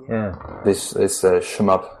 this, yeah. This is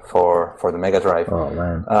shmup for the Mega Drive. Oh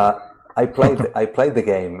man. I played the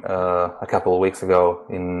game a couple of weeks ago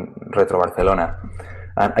in Retro Barcelona,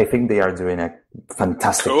 and I think they are doing a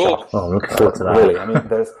fantastic job. Oh, I'm looking forward to that. Really, I mean,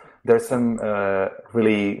 there's some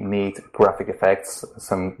really neat graphic effects,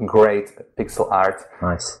 some great pixel art.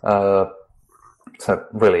 Nice. So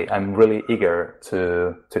really, I'm really eager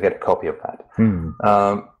to get a copy of that.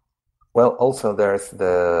 Well, also there's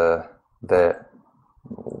the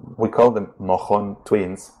we call them Mojon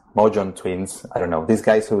twins. I don't know. These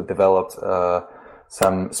guys who developed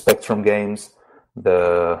some Spectrum games,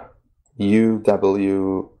 the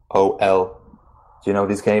UWOL. Do you know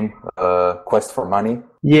this game? Quest for Money.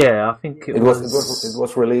 Yeah, I think it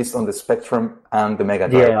was released on the Spectrum and the Mega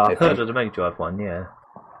Drive. Yeah, I've heard of the Mega Drive one. Yeah.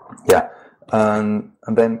 Yeah, and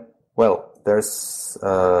then there's.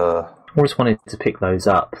 I always wanted to pick those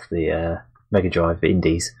up. The Mega Drive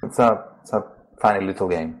indies. It's a funny little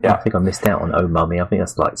game. Yeah, I think I missed out on Oh Mummy. I think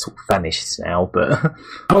that's like sort of vanished now. But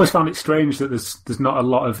I always found it strange that there's not a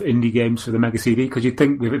lot of indie games for the Mega CD, because you'd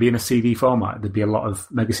think with it being a CD format, there'd be a lot of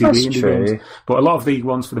Mega CD That's indie true. games. But a lot of the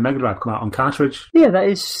ones for the Mega Drive come out on cartridge. yeah, that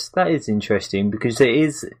is interesting, because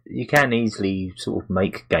you can easily sort of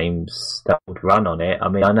make games that would run on it. I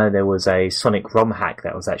mean, I know there was a Sonic ROM hack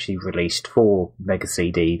that was actually released for Mega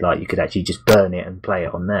CD. Like, you could actually just burn it and play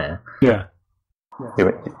it on there. Yeah.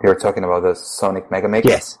 You're talking about the Sonic Mega Mix?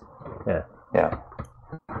 Yes. Yeah.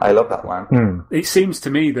 I love that one. It seems to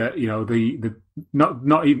me that, you know, the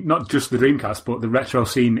not just the Dreamcast, but the retro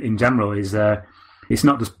scene in general is it's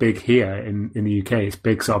not just big here in the UK. It's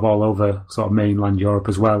big sort of all over sort of mainland Europe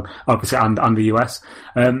as well, obviously, and the US.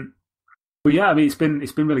 But yeah, I mean, it's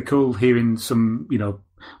been really cool hearing some, you know,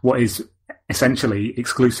 what is essentially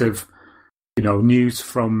exclusive, you know, news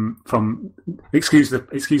from excuse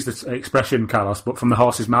the expression, Carlos, but from the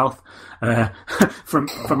horse's mouth,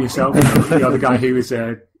 from yourself, the guy who is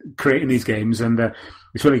creating these games, and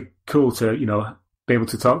it's really cool to, you know, be able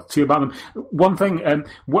to talk to you about them. One thing,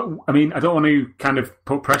 I mean, I don't want to kind of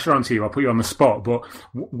put pressure onto you or put you on the spot, but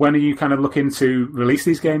when are you kind of looking to release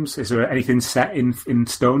these games? Is there anything set in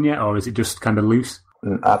stone yet, or is it just kind of loose?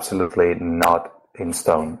 Absolutely not in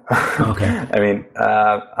stone. Okay. I mean,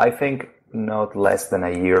 I think not less than a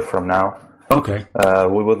year from now. Okay.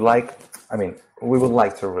 We would like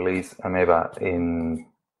to release Ameba in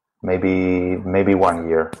maybe 1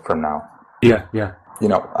 year from now. Yeah. You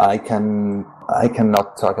know, I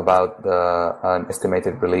cannot talk about an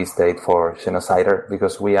estimated release date for Genocider,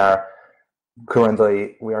 because we are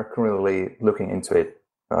currently looking into it,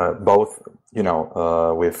 both, you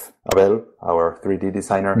know, with Abel, our 3D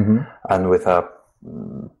designer, and with a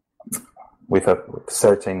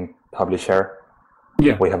certain publisher.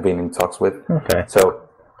 Yeah, we have been in talks with. Okay. So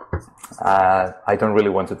I don't really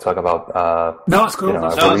want to talk about no, that's cool. You know,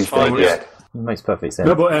 that's release date yet. It makes perfect sense.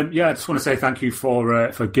 No, but I just want to say thank you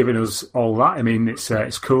for giving us all that. I mean,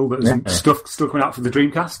 it's cool that there's stuff still coming out for the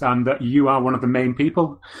Dreamcast, and that you are one of the main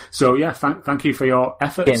people. So yeah, thank you for your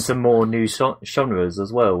efforts. Getting some more new genres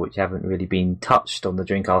as well, which haven't really been touched on the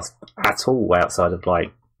Dreamcast at all, outside of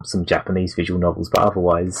like some Japanese visual novels. But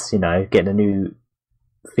otherwise, you know, getting a new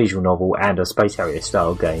visual novel and a Space Harrier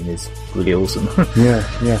style game is really awesome.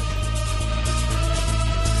 Yeah.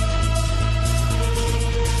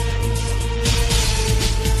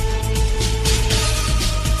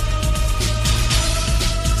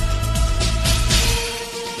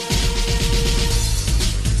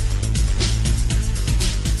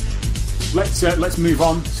 Let's move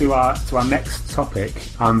on to our next topic,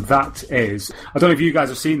 and that is, I don't know if you guys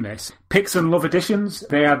have seen this, Pix and Love Editions.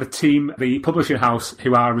 They are the publishing house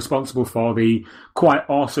who are responsible for the quite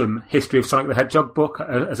awesome History of Sonic the Hedgehog book.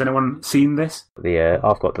 Has anyone seen this?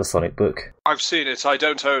 I've got the Sonic book. I've seen it. I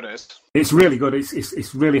don't own it. It's really good.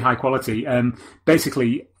 It's really high quality.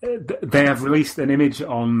 Basically, they have released an image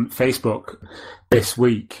on Facebook this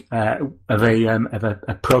week of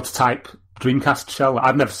a prototype Dreamcast shell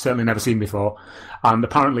I've certainly never seen before, and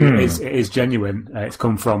apparently it is genuine. It's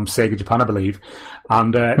come from Sega Japan, I believe,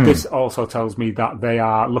 and this also tells me that they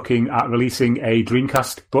are looking at releasing a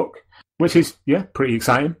Dreamcast book, which is pretty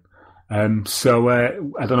exciting. So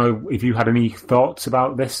I don't know if you had any thoughts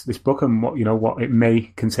about this book and what it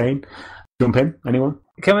may contain. Jump in, anyone?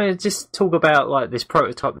 Can we just talk about like this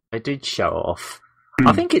prototype that they did show off?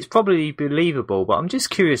 I think it's probably believable, but I'm just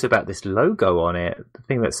curious about this logo on it. The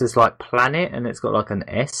thing that says like Planet, and it's got like an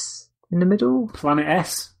S in the middle. Planet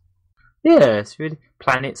S? Yeah, it's really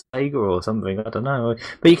Planet Sega or something. I don't know.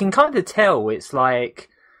 But you can kind of tell it's like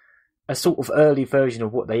a sort of early version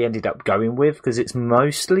of what they ended up going with, because it's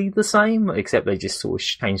mostly the same, except they just sort of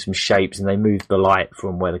changed some shapes and they moved the light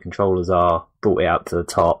from where the controllers are, brought it out to the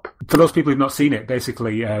top. For those people who've not seen it,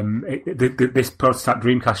 basically, this prototype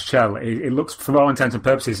Dreamcast shell, it looks, for all intents and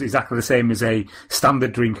purposes, exactly the same as a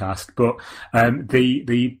standard Dreamcast, but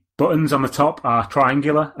the buttons on the top are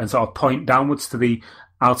triangular and sort of point downwards to the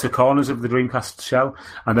outer corners of the Dreamcast shell,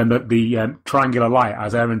 and then the triangular light,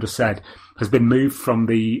 as Aaron just said, has been moved from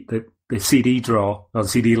the CD drawer or the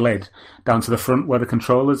CD lid down to the front where the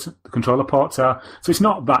controller ports are. So it's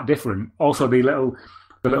not that different. Also, the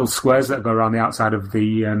little squares that go around the outside of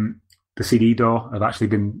the CD door have actually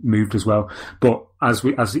been moved as well. But as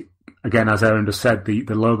Aaron just said, the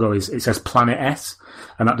logo it says Planet S,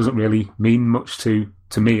 and that doesn't really mean much to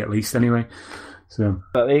me, at least, anyway. So.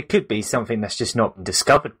 But it could be something that's just not been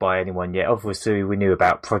discovered by anyone yet. Obviously, we knew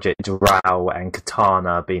about Project Rao and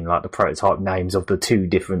Katana being like the prototype names of the two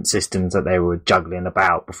different systems that they were juggling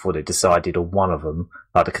about before they decided on one of them.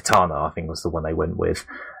 Like the Katana, I think, was the one they went with.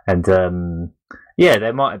 And Yeah,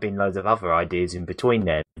 there might have been loads of other ideas in between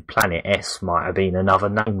there. Planet S might have been another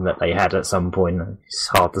name that they had at some point. It's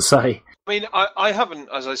hard to say. I mean, I haven't,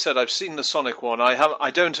 as I said, I've seen the Sonic one.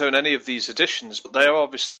 I don't own any of these editions, but they are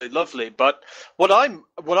obviously lovely. But what I'm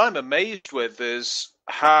amazed with is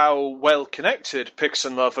how well connected Pix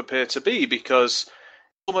and Love appear to be, because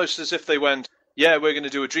almost as if they went, yeah, we're going to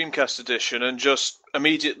do a Dreamcast edition, and just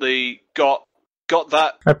immediately got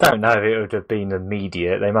that. I don't know if it would have been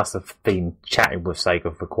immediate. They must have been chatting with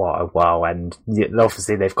Sega for quite a while, and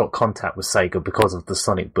obviously they've got contact with Sega because of the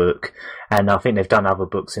Sonic book, and I think they've done other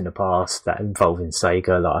books in the past that involving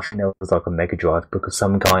Sega. Like, I think there was like a Mega Drive book of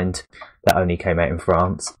some kind that only came out in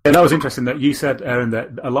France. Yeah, that was interesting that you said, Aaron, that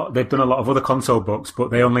they've done a lot of other console books,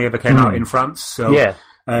 but they only ever came out in France. So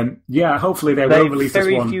yeah, hopefully they will release this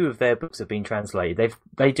one. Very few of their books have been translated.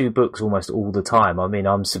 They do books almost all the time. I mean,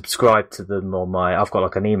 I'm subscribed to them on I've got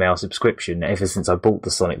like an email subscription ever since I bought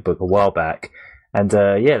the Sonic book a while back. And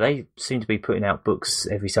they seem to be putting out books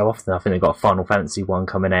every so often. I think they've got a Final Fantasy one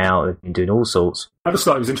coming out. They've been doing all sorts. I just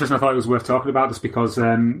thought it was interesting. I thought it was worth talking about just because,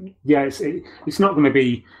 it's not going to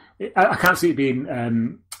be... I can't see it being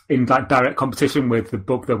in like direct competition with the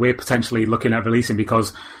book that we're potentially looking at releasing,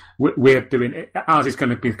 because we're doing it. Ours is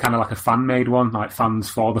going to be kind of like a fan-made one, like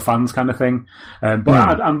fans for the fans kind of thing. But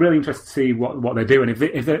I'm really interested to see what they're doing. If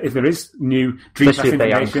there is new Dreamcast especially if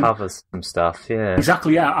they information, uncover some stuff. Yeah,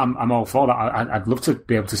 exactly. Yeah, I'm all for that. I'd love to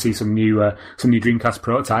be able to see some new Dreamcast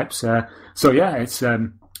prototypes. So yeah,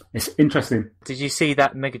 it's interesting. Did you see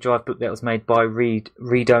that Mega Drive book that was made by Read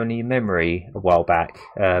Only Memory a while back?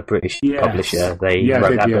 British publisher. They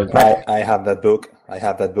wrote that book. I have that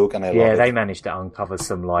book. And I love it. Yeah, they managed to uncover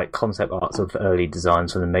some like concept arts of early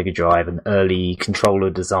designs from the Mega Drive and early controller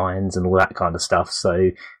designs and all that kind of stuff.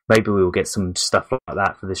 So maybe we will get some stuff like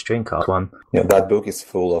that for this Dreamcast one. Yeah, that book is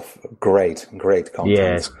full of great content.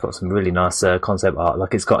 Yeah, it's got some really nice concept art.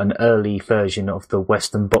 Like, it's got an early version of the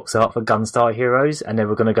Western box art for Gunstar Heroes, and they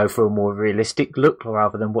were going to go for a more realistic look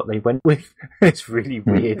rather than what they went with. It's really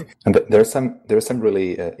weird. And there's some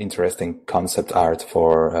really interesting concept art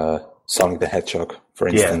for Sonic the Hedgehog, for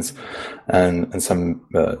instance, and some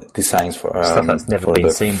designs for stuff that's never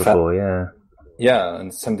been seen before. Yeah,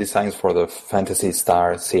 and some designs for the Phantasy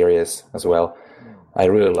Star series as well. I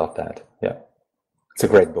really love that. Yeah, it's a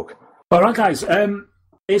great book. All right, guys.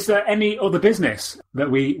 Is there any other business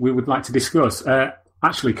that we would like to discuss?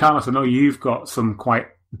 Actually, Carlos, I know you've got some quite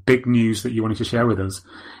big news that you wanted to share with us.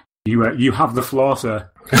 You have the floor, sir.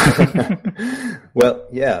 Well,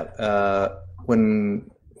 yeah.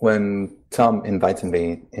 When Tom invited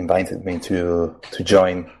me to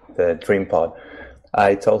join the DreamPod,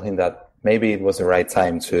 I told him that maybe it was the right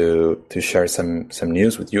time to share some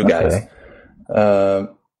news with you guys,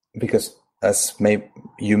 because as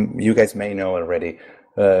you guys may know already,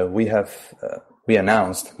 we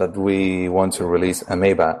announced that we want to release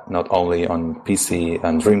Amoeba not only on PC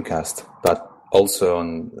and Dreamcast, but also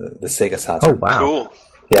on the Sega Saturn. Oh wow! Cool.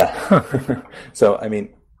 Yeah. So I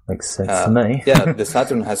mean, makes sense to me. Yeah, the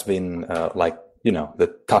Saturn has been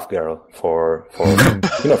the tough girl for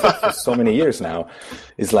for so many years now.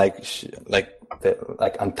 It's like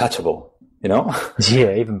untouchable, you know?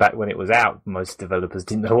 Yeah, even back when it was out, most developers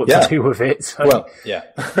didn't know what to do with it. So. Well, yeah.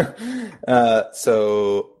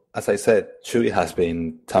 So as I said, Chewy has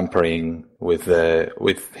been tampering with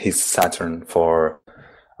his Saturn for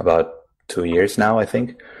about 2 years now, I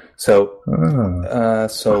think. So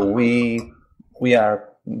we are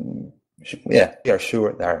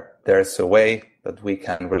sure that there's a way that we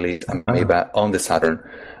can release Amoeba on the Saturn.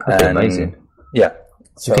 That's amazing. Yeah.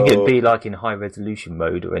 Do you think it'd be like in high resolution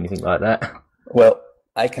mode or anything like that? Well,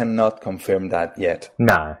 I cannot confirm that yet.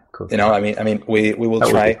 No, of course. You know, I mean, we will that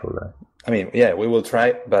try. Would be cool, though. I mean, yeah, we will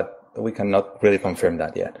try, but we cannot really confirm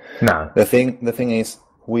that yet. No. The thing is,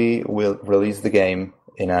 we will release the game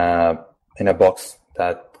in a box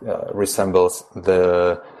that resembles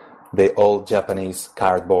the old Japanese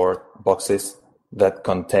cardboard boxes that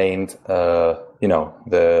contained,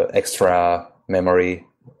 the extra memory,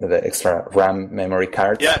 the extra RAM memory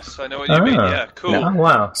cards. Yes, I know what you mean. Yeah, cool. Oh,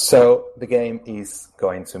 wow. So the game is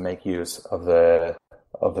going to make use of the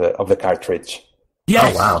cartridge.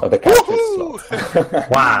 Yes. Oh, wow. Of the cartridge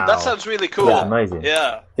slot. Wow. That sounds really cool. That's amazing.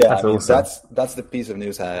 Yeah. That's awesome. That's the piece of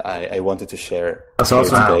news I wanted to share. That's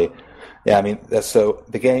awesome. Today. Yeah, I mean, so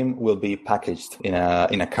the game will be packaged in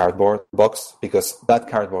a cardboard box, because that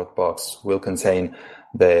cardboard box will contain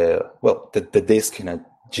the disc in a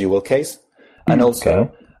jewel case, and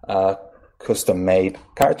also a custom-made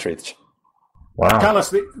cartridge. Wow. Carlos,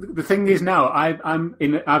 the thing is now, I've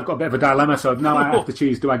got a bit of a dilemma, so now I have to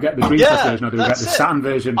choose, do I get the Dreamcast version or do I get the Saturn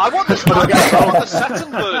version? I want the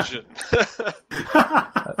Saturn version.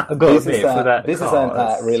 I've got to admit, this is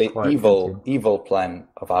a really evil plan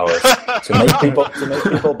of ours to make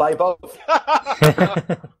people buy both.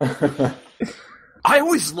 I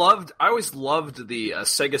always loved the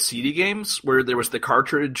Sega CD games where there was the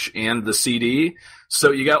cartridge and the CD.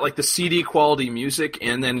 So you got like the CD quality music,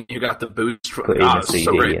 and then you got the boost from put in a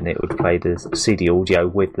CD, and it would play the CD audio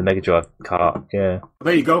with the Mega Drive cart. Yeah.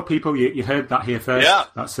 There you go, people. You heard that here first. Yeah.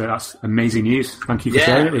 That's amazing news. Thank you for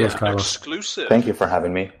sharing it with us, Carlos. Exclusive. Thank you for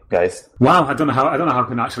having me, guys. Wow, I don't know how I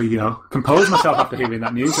can actually compose myself after hearing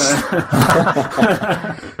that news.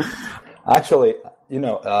 Actually,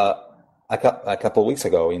 a couple of weeks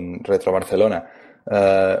ago in Retro Barcelona,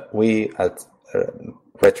 we at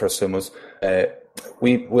Retro Sumus,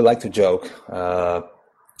 we like to joke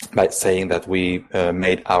by saying that we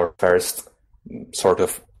made our first sort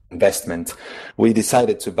of investment. We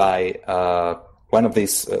decided to buy one of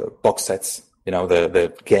these box sets,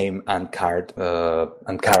 the game and card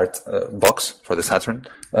box for the Saturn.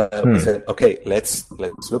 We said, okay, let's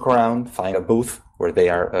look around, find a booth where they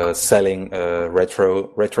are selling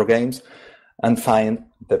retro games, and find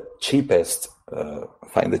the cheapest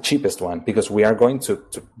one, because we are going to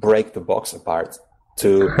break the box apart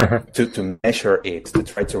to measure it, to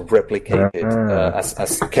try to replicate it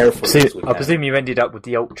as carefully as we can. I presume you ended up with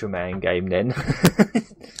the Ultraman game then.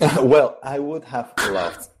 Well, I would have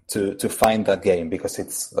loved to find that game, because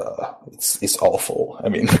it's awful. I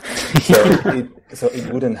mean, so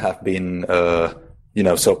it wouldn't have been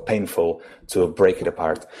so painful to break it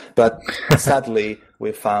apart. But sadly,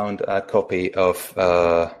 we found a copy of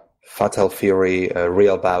Fatal Fury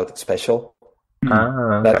Real Bout Special.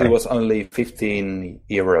 That it was only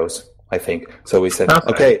 €15, I think. So we said,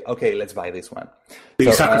 okay, let's buy this one.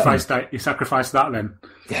 You sacrificed that. You sacrificed that then.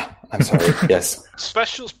 Yeah, I'm sorry. Yes.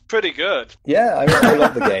 Special's pretty good. Yeah, I mean, I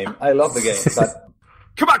love the game, but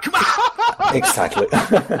Come on! Exactly.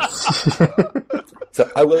 So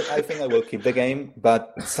I think I will keep the game,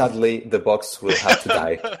 but sadly the box will have to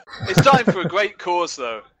die. It's time for a great cause,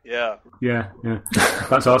 though. Yeah. Yeah.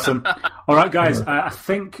 That's awesome. All right, guys. I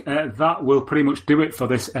think that will pretty much do it for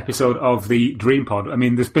this episode of the DreamPod. I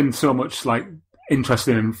mean, there's been so much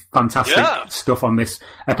interesting and fantastic stuff on this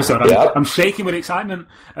episode. I'm shaking with excitement.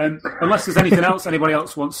 Unless there's anything else anybody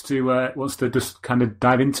else wants to just kind of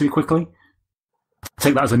dive into quickly.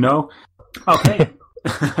 Take that as a no. Okay.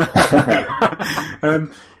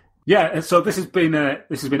 So this has been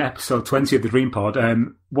episode 20 of the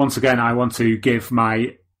DreamPod. Once again, I want to give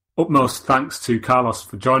my utmost thanks to Carlos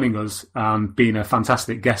for joining us and being a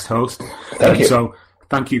fantastic guest host. Thank you. So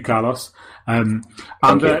thank you, Carlos.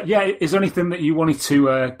 Is there anything that you wanted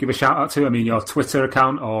to give a shout out to? I mean, your Twitter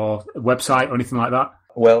account or website or anything like that?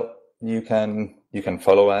 Well, you can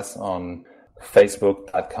follow us on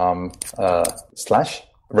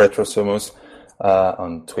Facebook.com/RetroSumus,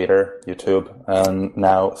 on Twitter, YouTube, and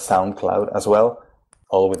now SoundCloud as well,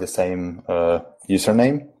 all with the same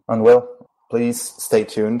username. And please stay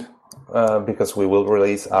tuned because we will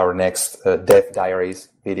release our next Death Diaries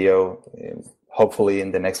video, hopefully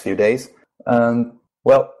in the next few days. And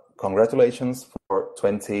congratulations for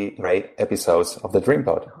 20 great episodes of the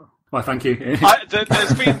DreamPod. Well, thank you.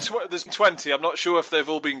 There's been 20. I'm not sure if they've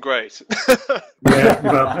all been great.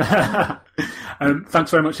 Thanks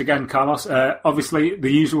very much again, Carlos. Obviously, the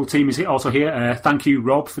usual team is also here. Thank you,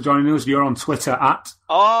 Rob, for joining us. You're on Twitter at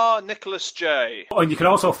Nicholas J. And you can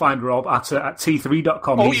also find Rob at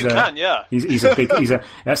t3.com. Oh, you can, yeah. He's a big.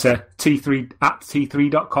 That's a t3 at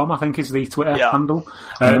t3.com. I think is the Twitter handle.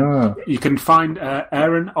 You can find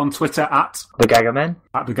Aaron on Twitter at the Gagaman.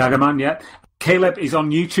 At the Gagaman, yeah. Caleb is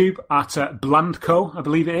on YouTube at Blandco, I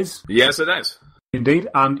believe it is. Yes, it is. Indeed.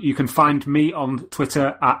 And you can find me on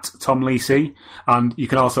Twitter at Tom Lee C. And you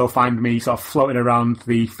can also find me sort of floating around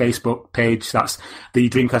the Facebook page. That's the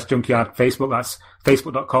Dreamcast Junkyard Facebook. That's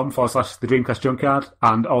facebook.com/the Dreamcast Junkyard.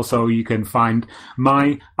 And also you can find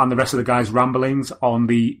my and the rest of the guys' ramblings on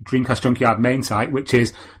the Dreamcast Junkyard main site, which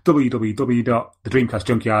is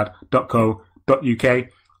www.thedreamcastjunkyard.co.uk.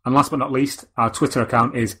 And last but not least, our Twitter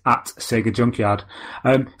account is at Sega Junkyard.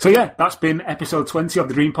 That's been episode 20 of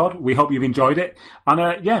the DreamPod. We hope you've enjoyed it.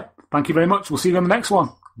 And thank you very much. We'll see you on the next one.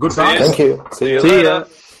 Goodbye. Thank you. See you. See ya.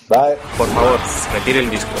 Bye. Por favor, retire el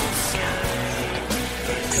disco.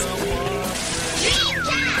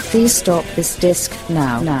 Please stop this disc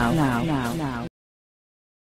now.